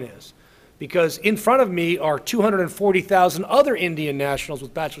that line is. Because in front of me are 240,000 other Indian nationals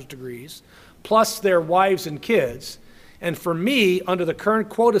with bachelor's degrees, plus their wives and kids. And for me, under the current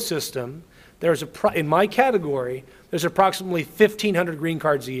quota system, in my category, there's approximately 1,500 green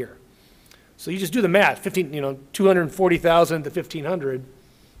cards a year. So you just do the math, 240,000 to 1,500,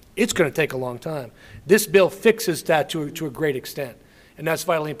 it's going to take a long time. This bill fixes that to a great extent, and that's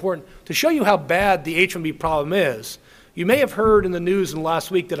vitally important. To show you how bad the H-1B problem is, you may have heard in the news in the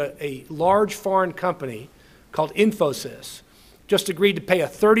last week that a large foreign company called Infosys just agreed to pay a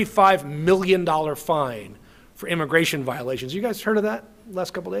 $35 million fine for immigration violations. You guys heard of that the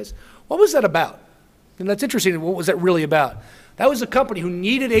last couple of days? What was that about? And that's interesting. What was that really about? That was a company who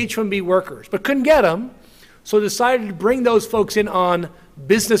needed H-1B workers but couldn't get them, so decided to bring those folks in on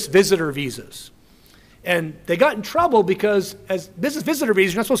business visitor visas. And they got in trouble because as business visitor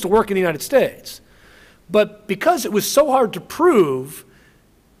visas, you're not supposed to work in the United States. But because it was so hard to prove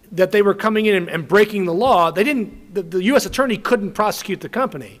that they were coming in and breaking the law, the U.S. attorney couldn't prosecute the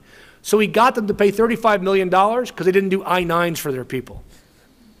company. So he got them to pay $35 million because they didn't do I-9s for their people.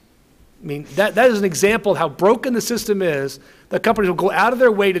 I mean, that is an example of how broken the system is, that companies will go out of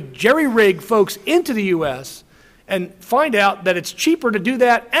their way to jerry-rig folks into the U.S. and find out that it's cheaper to do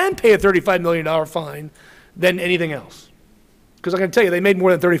that and pay a $35 million fine than anything else. Because I'm going to tell you, they made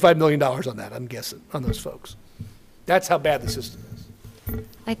more than $35 million on that, I'm guessing, on those folks. That's how bad the system is.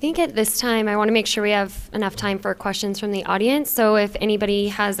 I think at this time, I want to make sure we have enough time for questions from the audience. So if anybody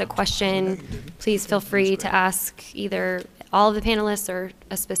has a question, please feel free to ask either all of the panelists or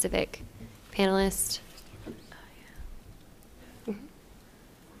a specific panelist.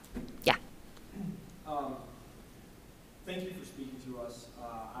 Yeah. Thank you for speaking to us.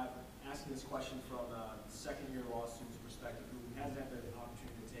 I'm asking this question from a second-year law student's perspective who hasn't had the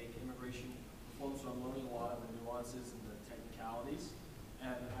opportunity to take immigration reform, so I'm learning a lot of the nuances and the technicalities.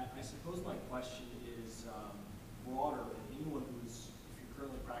 And I suppose my question is broader, and anyone who's, if you're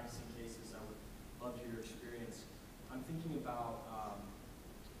currently practicing cases, I would love to hear your experience. I'm thinking about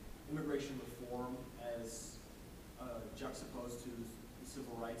immigration reform as juxtaposed to the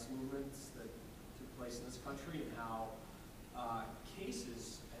civil rights movements that took place in this country, and how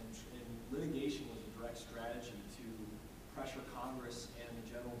cases and litigation was a direct strategy to pressure Congress and the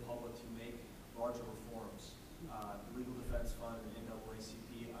general public to make larger reforms. The Legal Defense Fund and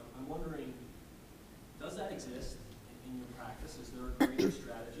NAACP. I'm wondering, does that exist in your practice? Is there a greater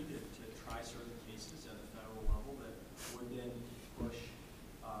strategy to try certain cases at the federal level that would then push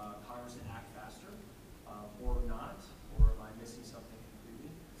Congress to act faster, or not? Or am I missing something completely?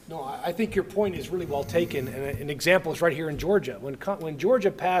 No, I think your point is really well taken, and an example is right here in Georgia. When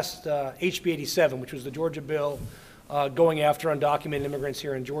Georgia passed HB 87, which was the Georgia bill going after undocumented immigrants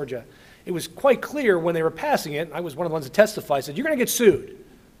here in Georgia, it was quite clear when they were passing it, I was one of the ones that testified, said, you're going to get sued,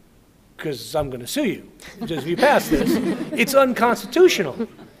 because I'm going to sue you, because if you pass this. It's unconstitutional.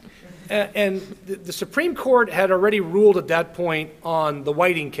 And the Supreme Court had already ruled at that point on the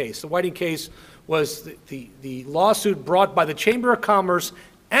Whiting case. The Whiting case was the lawsuit brought by the Chamber of Commerce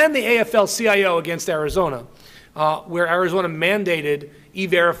and the AFL-CIO against Arizona, where Arizona mandated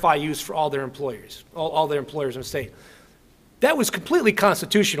E-Verify use for all their employers, all their employers in the state. That was completely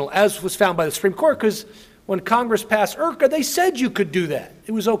constitutional, as was found by the Supreme Court, because when Congress passed IRCA, they said you could do that.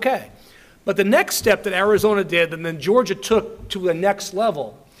 It was okay. But the next step that Arizona did, and then Georgia took to the next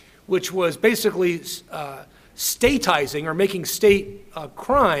level, which was basically statizing or making state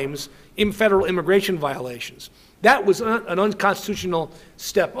crimes in federal immigration violations. That was an unconstitutional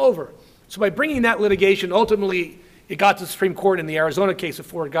step over. So by bringing that litigation, ultimately it got to the Supreme Court in the Arizona case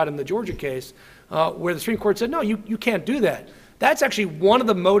before it got in the Georgia case, where the Supreme Court said, no, you can't do that. That's actually one of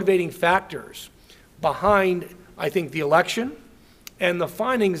the motivating factors behind, I think, the election and the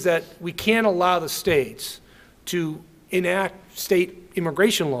findings that we can't allow the states to enact state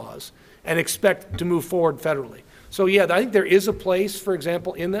immigration laws and expect to move forward federally. So yeah, I think there is a place, for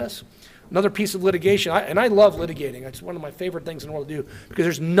example, in this. Another piece of litigation, and I love litigating. It's one of my favorite things in the world to do, because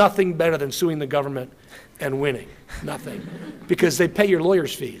there's nothing better than suing the government and winning. Nothing. Because they pay your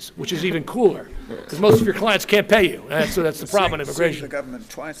lawyer's fees, which is even cooler, because most of your clients can't pay you. So that's the problem in immigration. Suing the government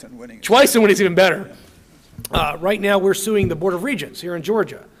twice and winning. Twice and winning is even better. Right now we're suing the Board of Regents here in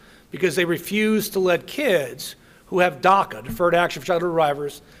Georgia, because they refuse to let kids who have DACA, Deferred Action for Childhood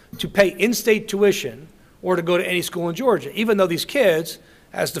Arrivals, to pay in-state tuition or to go to any school in Georgia, even though these kids,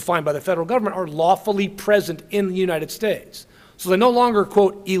 as defined by the federal government, are lawfully present in the United States. So they're no longer,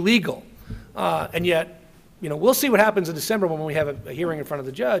 quote, illegal. And yet, you know, we'll see what happens in December when we have a hearing in front of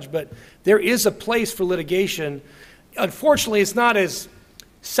the judge, but there is a place for litigation. Unfortunately, it's not as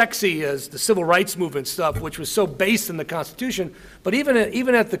sexy as the civil rights movement stuff, which was so based in the Constitution, but even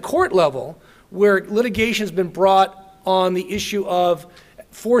at the court level, where litigation has been brought on the issue of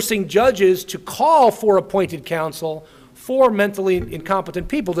forcing judges to call for appointed counsel for mentally incompetent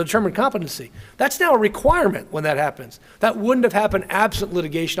people to determine competency. That's now a requirement when that happens. That wouldn't have happened absent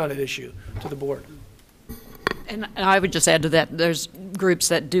litigation on that issue to the board. And I would just add to that, there's groups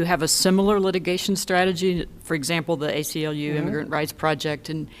that do have a similar litigation strategy, for example, the ACLU Immigrant Rights Project,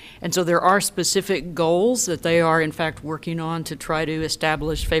 and so there are specific goals that they are in fact working on to try to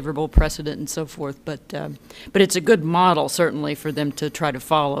establish favorable precedent and so forth, but it's a good model certainly for them to try to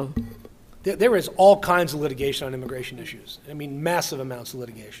follow. There is all kinds of litigation on immigration issues. I mean, massive amounts of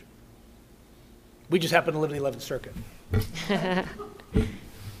litigation. We just happen to live in the 11th Circuit.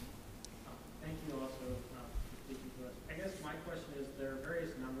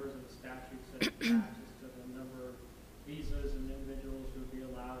 Patches to the number of visas and individuals who would be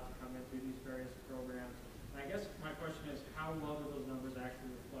allowed to come in through these various programs. And I guess my question is, how well do those numbers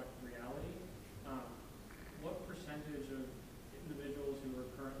actually reflect reality? What percentage of individuals who are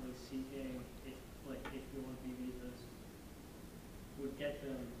currently seeking H-1B visas would get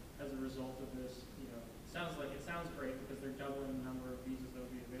them as a result of this? You know, it sounds great because they're doubling the number of visas that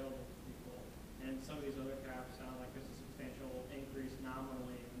would be available to people, and some of these other caps sound like there's a substantial increase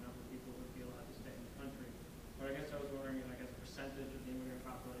nominally in the number of people who would be allowed to stay in the country. But I guess I was wondering, percentage of the immigrant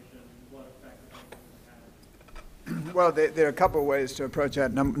population, what effect that would have. Well, there are a couple of ways to approach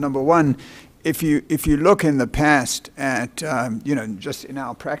that. Number one, if you look in the past at, just in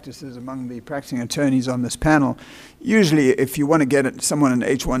our practices among the practicing attorneys on this panel, usually if you want to get someone an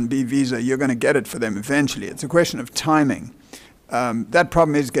H-1B visa, you're going to get it for them eventually. It's a question of timing. That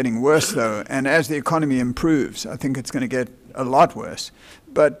problem is getting worse, though, and as the economy improves, I think it's going to get a lot worse.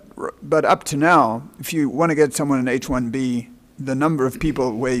 But up to now, if you want to get someone an H-1B, the number of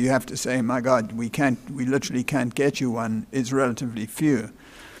people where you have to say, my God, we literally can't get you one, is relatively few.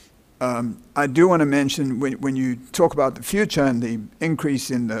 I do want to mention, when you talk about the future and the increase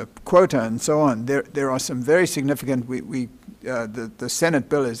in the quota and so on, there are some very significant, the Senate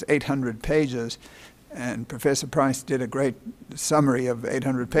bill is 800 pages, and Professor Price did a great summary of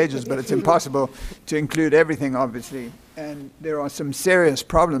 800 pages, but it's impossible to include everything, obviously. And there are some serious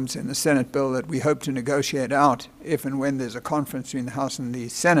problems in the Senate bill that we hope to negotiate out if and when there's a conference between the House and the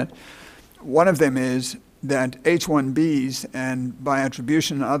Senate. One of them is that H-1Bs and by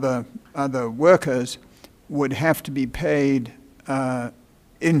attribution other workers would have to be paid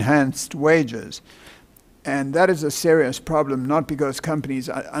enhanced wages. And that is a serious problem, not because companies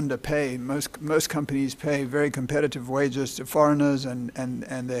underpay. Most companies pay very competitive wages to foreigners, and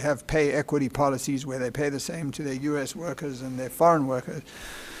they have pay equity policies where they pay the same to their U.S. workers and their foreign workers.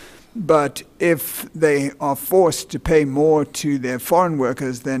 But if they are forced to pay more to their foreign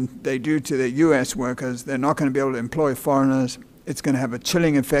workers than they do to their U.S. workers, they're not going to be able to employ foreigners. It's going to have a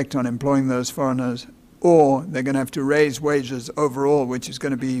chilling effect on employing those foreigners, or they're going to have to raise wages overall, which is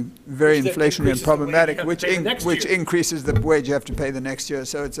going to be very inflationary and problematic, which increases the wage you have to pay the next year.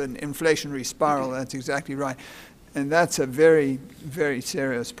 So it's an inflationary spiral. That's exactly right. And that's a very, very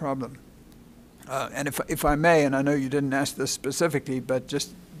serious problem. And if I may, and I know you didn't ask this specifically, but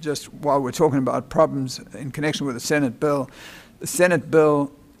just while we're talking about problems in connection with the Senate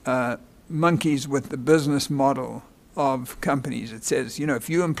bill monkeys with the business model of companies. It says, if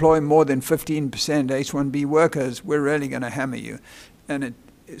you employ more than 15% H-1B workers, we're really going to hammer you. And it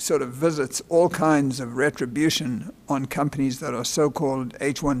sort of visits all kinds of retribution on companies that are so-called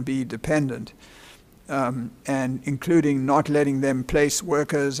H-1B dependent, and including not letting them place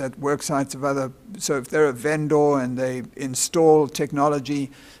workers at work sites of other. So if they're a vendor and they install technology,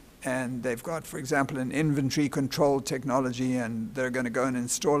 and they've got, for example, an inventory control technology, and they're going to go and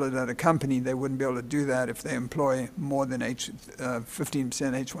install it at a company, they wouldn't be able to do that if they employ more than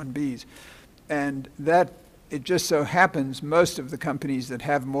 15% H-1Bs. And that, it just so happens, most of the companies that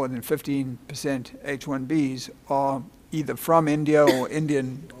have more than 15% H-1Bs are either from India or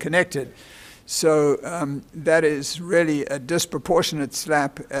Indian connected. So that is really a disproportionate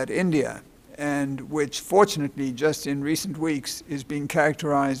slap at India, and which fortunately just in recent weeks is being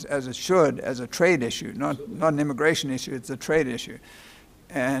characterized as it should, as a trade issue, not an immigration issue, it's a trade issue.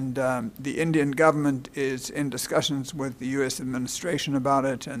 And the Indian government is in discussions with the U.S. administration about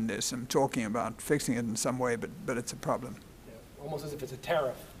it, and there's some talking about fixing it in some way, but it's a problem. Yeah, almost as if it's a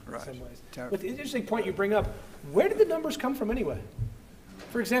tariff. in Right. some ways. Terrible. But the interesting point you bring up, where did the numbers come from anyway?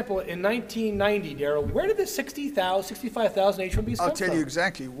 For example, in 1990, Darrell, where did the 60,000, 65,000 H-1Bs come I'll tell from? you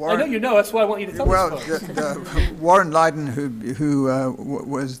exactly. I know you know, that's why I want you to tell Well, us. Warren Lydon, who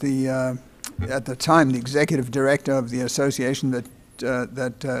was the at the time the executive director of the association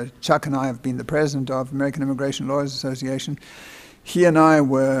that Chuck and I have been the president of, American Immigration Law Association, he and I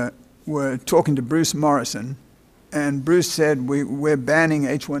were talking to Bruce Morrison, and Bruce said we're banning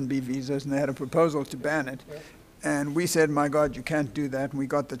H-1B visas, and they had a proposal to ban it. Right. And we said, my God, you can't do that. And we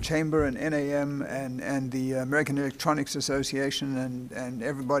got the Chamber and NAM and the American Electronics Association and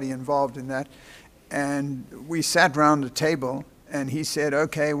everybody involved in that. And we sat round a table, and he said,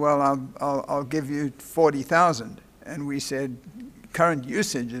 okay, well, I'll give you 40,000. And we said, current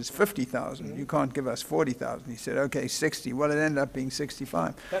usage is 50,000. You can't give us 40,000. He said, okay, 60. Well, it ended up being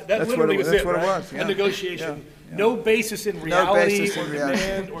 65. That That's literally was that's it, what right? it was. A negotiation. Yeah. No basis in No reality basis or in reality.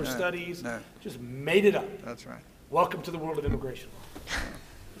 demand or No, studies. no. Just made it up. That's right. Welcome to the world of immigration law.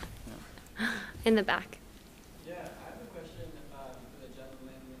 In the back. Yeah, I have a question for the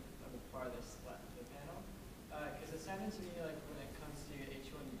gentleman on the farthest left of the panel. Because it sounded to me like when it comes to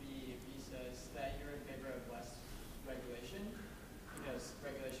H-1B visas that you're in favor of less regulation because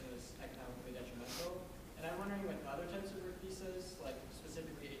regulation is economically detrimental. And I'm wondering with other types of work visas, like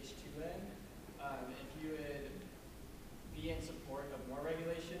specifically H-2A, if you would be in support of more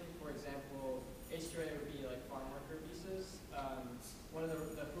regulation. For example, H-2A would be like farm worker visas. One of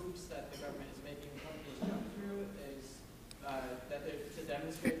the hoops that the government is making companies jump through is that they're to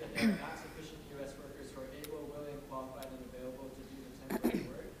demonstrate that there are not sufficient U.S. workers who are able, willing, qualified, and available to do the temporary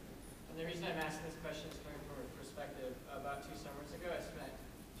work. And the reason I'm asking this question is coming from a perspective. About 2 summers ago, I spent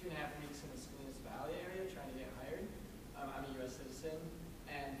 2.5 weeks in the Salinas Valley area trying to get hired. I'm a U.S. citizen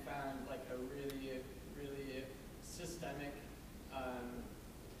and found like a really, really systemic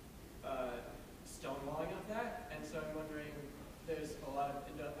stonewalling of that. And so I'm wondering, there's a lot of,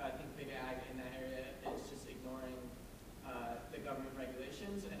 I think, big ag in that area is just ignoring the government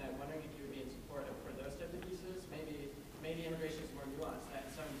regulations. And I'm wondering if you would be in support of for those types of visas. Maybe immigration is more nuanced. That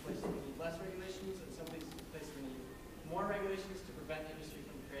in some places we need less regulations, and some places we need more regulations to prevent industry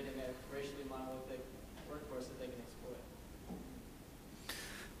from creating a racially monolithic workforce that they can exploit.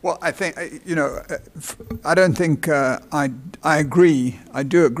 Well, I think, I don't think I agree. I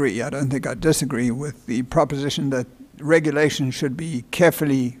do agree. I don't think I disagree with the proposition that regulation should be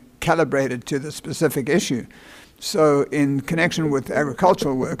carefully calibrated to the specific issue. So in connection with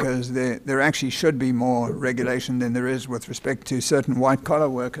agricultural workers, there actually should be more regulation than there is with respect to certain white-collar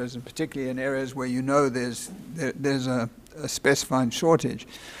workers, and particularly in areas where you know there's a specified shortage.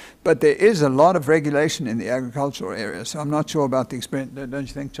 But there is a lot of regulation in the agricultural area, so I'm not sure about the experience. Don't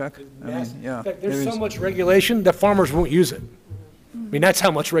you think, Chuck? In fact, there's so much regulation that farmers won't use it. I mean, that's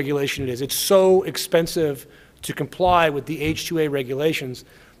how much regulation it is. It's so expensive to comply with the H-2A regulations.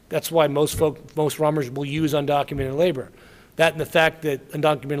 That's why most farmers will use undocumented labor. That and the fact that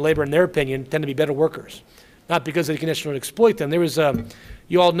undocumented labor, in their opinion, tend to be better workers, not because they can necessarily exploit them. There was,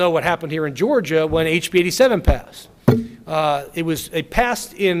 you all know what happened here in Georgia when HB 87 passed. It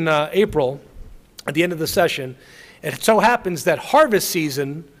passed in April at the end of the session. It so happens that harvest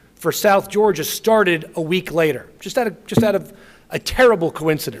season for South Georgia started a week later, just out of a terrible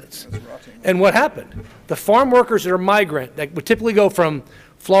coincidence. And what happened? The farm workers that are migrant, that would typically go from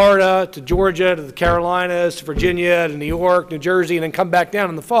Florida to Georgia to the Carolinas to Virginia to New York, New Jersey, and then come back down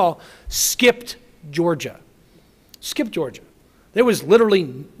in the fall, skipped Georgia. Skipped Georgia. There was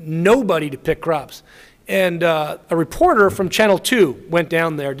literally nobody to pick crops. And a reporter from Channel 2 went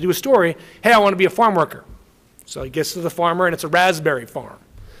down there to do a story. Hey, I want to be a farm worker. So he gets to the farmer, and it's a raspberry farm.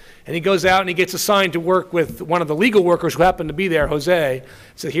 And he goes out and he gets assigned to work with one of the legal workers who happened to be there, Jose.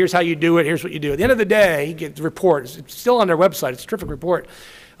 So here's how you do it, here's what you do. At the end of the day, he gets the report. It's still on their website. It's a terrific report.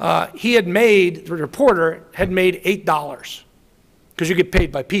 The reporter had made $8 because you get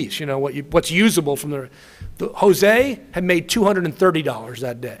paid by piece, you know, what's usable from the Jose had made $230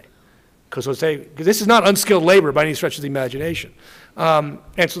 that day. Because this is not unskilled labor by any stretch of the imagination. And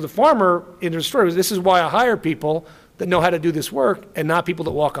so the farmer in the story was, this is why I hire people that know how to do this work and not people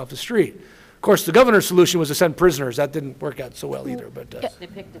that walk off the street. Of course, the governor's solution was to send prisoners. That didn't work out so well either. But They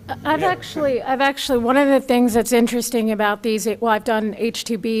picked it. I've actually, one of the things that's interesting about these, well, I've done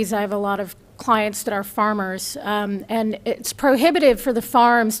H-2Bs. I have a lot of clients that are farmers, and it's prohibitive for the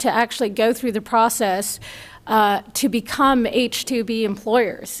farms to actually go through the process to become H-2B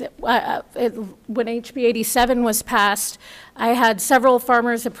employers. When HB 87 was passed, I had several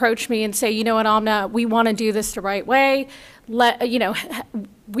farmers approach me and say, you know what, we want to do this the right way.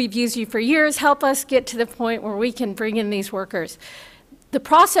 We've used you for years, help us get to the point where we can bring in these workers. the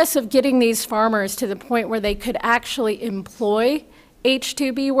process of getting these farmers to the point where they could actually employ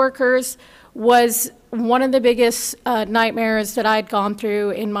H-2B workers was one of the biggest nightmares that I'd gone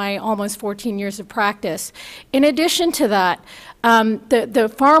through in my almost 14 years of practice. In addition to that,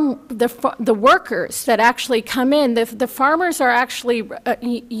 the workers that actually come in, the farmers are actually,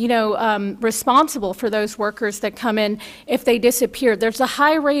 responsible for those workers that come in if they disappear. There's a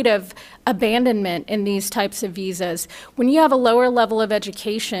high rate of abandonment in these types of visas. When you have a lower level of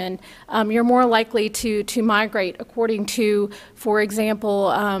education, you're more likely to migrate according to, for example,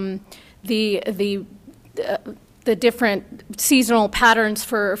 the different seasonal patterns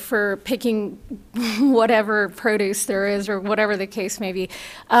for picking whatever produce there is or whatever the case may be.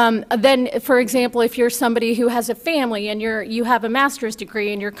 Then, for example, if you're somebody who has a family and you have a master's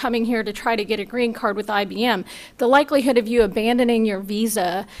degree and you're coming here to try to get a green card with IBM, the likelihood of you abandoning your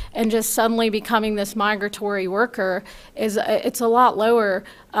visa and just suddenly becoming this migratory worker it's a lot lower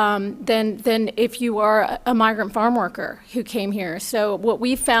than if you are a migrant farm worker who came here. So what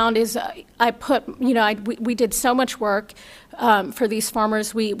we found is we did so much work for these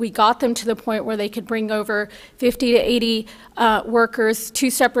farmers. We got them to the point where they could bring over 50 to 80 workers to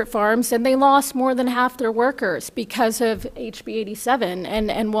separate farms, and they lost more than half their workers because of HB 87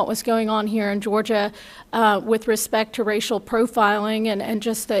 and what was going on here in Georgia with respect to racial profiling and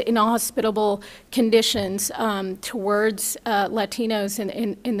just the inhospitable conditions towards Latinos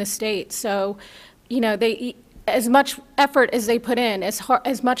in the state. So, they, as much effort as they put in,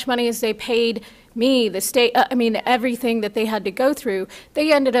 as much money as they paid me, the state, everything that they had to go through,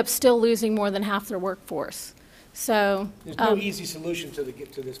 they ended up still losing more than half their workforce. So there's no easy solution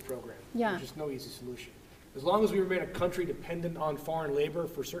to this program. Yeah. There's just no easy solution. As long as we remain a country dependent on foreign labor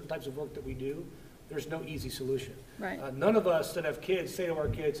for certain types of work that we do, there's no easy solution. Right. None of us that have kids say to our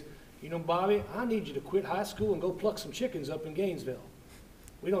kids, Bobby, I need you to quit high school and go pluck some chickens up in Gainesville.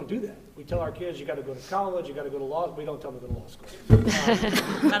 We don't do that. We tell our kids, you got to go to college, you got to go to law. We don't tell them to go to law school.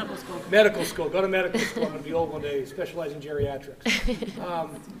 Medical school. Medical school. Go to medical school. I'm going to be old one day, specialize in geriatrics.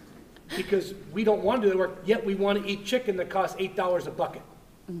 Because we don't want to do the work, yet we want to eat chicken that costs $8 a bucket.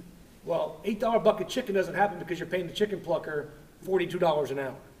 Well, $8 bucket chicken doesn't happen because you're paying the chicken plucker $42 an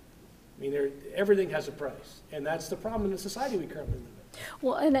hour. Everything has a price, and that's the problem in the society we currently live in.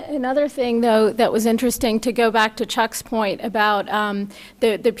 Well, and another thing, though, that was interesting, to go back to Chuck's point about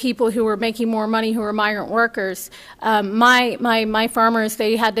the people who were making more money who were migrant workers, my farmers,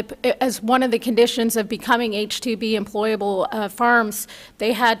 they had to, as one of the conditions of becoming H-2B employable farms,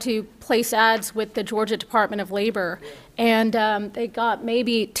 they had to place ads with the Georgia Department of Labor. And they got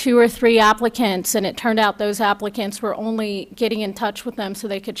maybe 2 or 3 applicants, and it turned out those applicants were only getting in touch with them so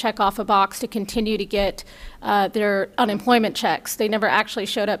they could check off a box to continue to get their unemployment checks. They never actually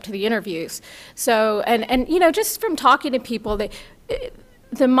showed up to the interviews. So, and just from talking to people,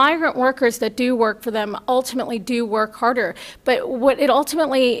 the migrant workers that do work for them ultimately do work harder. But what it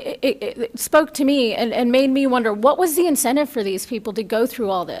ultimately it spoke to me and made me wonder, what was the incentive for these people to go through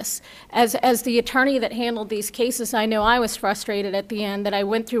all this? As the attorney that handled these cases, I know I was frustrated at the end that I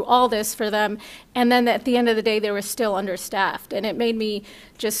went through all this for them, and then at the end of the day they were still understaffed. And it made me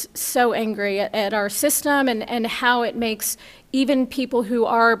just so angry at our system and how it makes even people who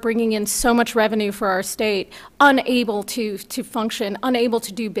are bringing in so much revenue for our state unable to function, unable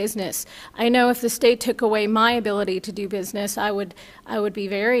to do business. I know if the state took away my ability to do business, I would be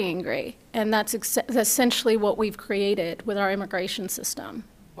very angry. And that's essentially what we've created with our immigration system.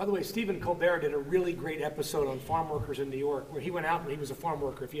 By the way, Stephen Colbert did a really great episode on farm workers in New York, where he went out and he was a farm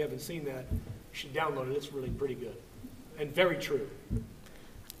worker. If you haven't seen that, you should download it. It's really pretty good and very true.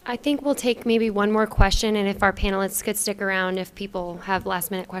 I think we'll take maybe one more question, and if our panelists could stick around if people have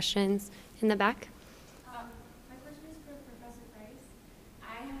last-minute questions in the back. My question is for Professor Price.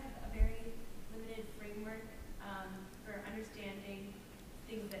 I have a very limited framework for understanding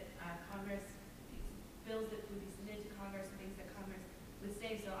things that Congress, bills that would be submitted to Congress, and things that Congress would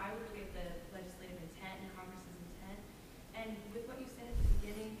say. So I would look at the legislative intent and Congress's intent. And with what you said at the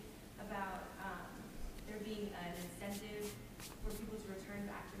beginning about there being an incentive for people to return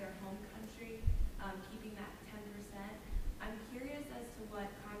back to their home country, keeping that 10%. I'm curious as to what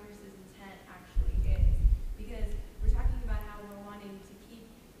Congress's intent actually is, because we're talking about how we're wanting to keep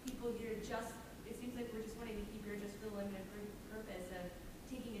people here it seems like we're just wanting to keep here just for the limited purpose of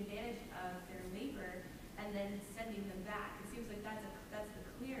taking advantage of their labor and then sending them back. It seems like that's the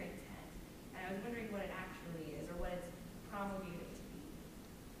clear intent. And I was wondering what it actually is, or what it's promulgated to be.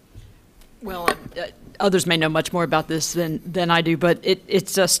 Well, others may know much more about this than I do, but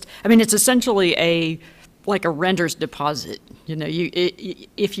it's just, it's essentially like a renter's deposit.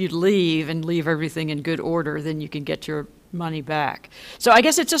 If you leave and leave everything in good order, then you can get your money back. So I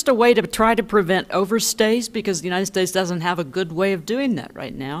guess it's just a way to try to prevent overstays, because the United States doesn't have a good way of doing that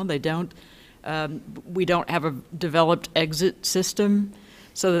right now. They don't, we don't have a developed exit system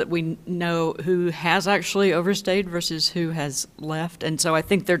so that we know who has actually overstayed versus who has left. And so I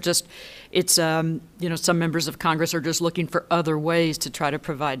think they're just, it's, you know, some members of Congress are just looking for other ways to try to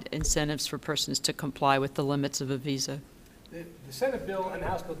provide incentives for persons to comply with the limits of a visa. The Senate bill and the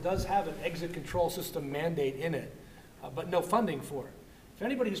House bill does have an exit control system mandate in it, but no funding for it. If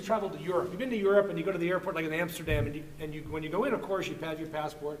anybody who's traveled to Europe, you've been to Europe and you go to the airport like in Amsterdam, and when you go in, of course, you have your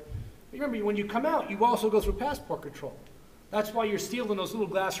passport. But remember, when you come out, you also go through passport control. That's why you're still in those little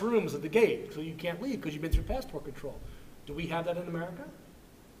glass rooms at the gate, so you can't leave because you've been through passport control. Do we have that in America?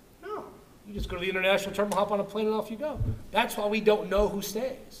 No. You just go to the international terminal, hop on a plane, and off you go. That's why we don't know who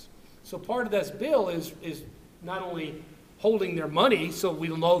stays. So part of this bill is not only holding their money so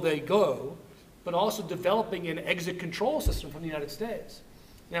we'll know they go, but also developing an exit control system from the United States.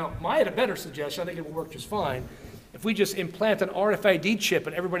 Now, I had a better suggestion. I think it will work just fine. If we just implant an RFID chip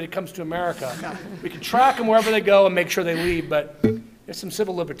in everybody that comes to America, we can track them wherever they go and make sure they leave, but there's some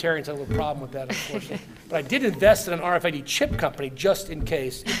civil libertarians that have a little problem with that, unfortunately. But I did invest in an RFID chip company just in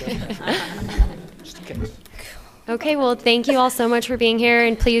case. Just in case. Okay, well, thank you all so much for being here,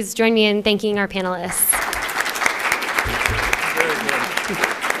 and please join me in thanking our panelists. Very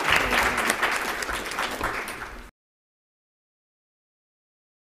good.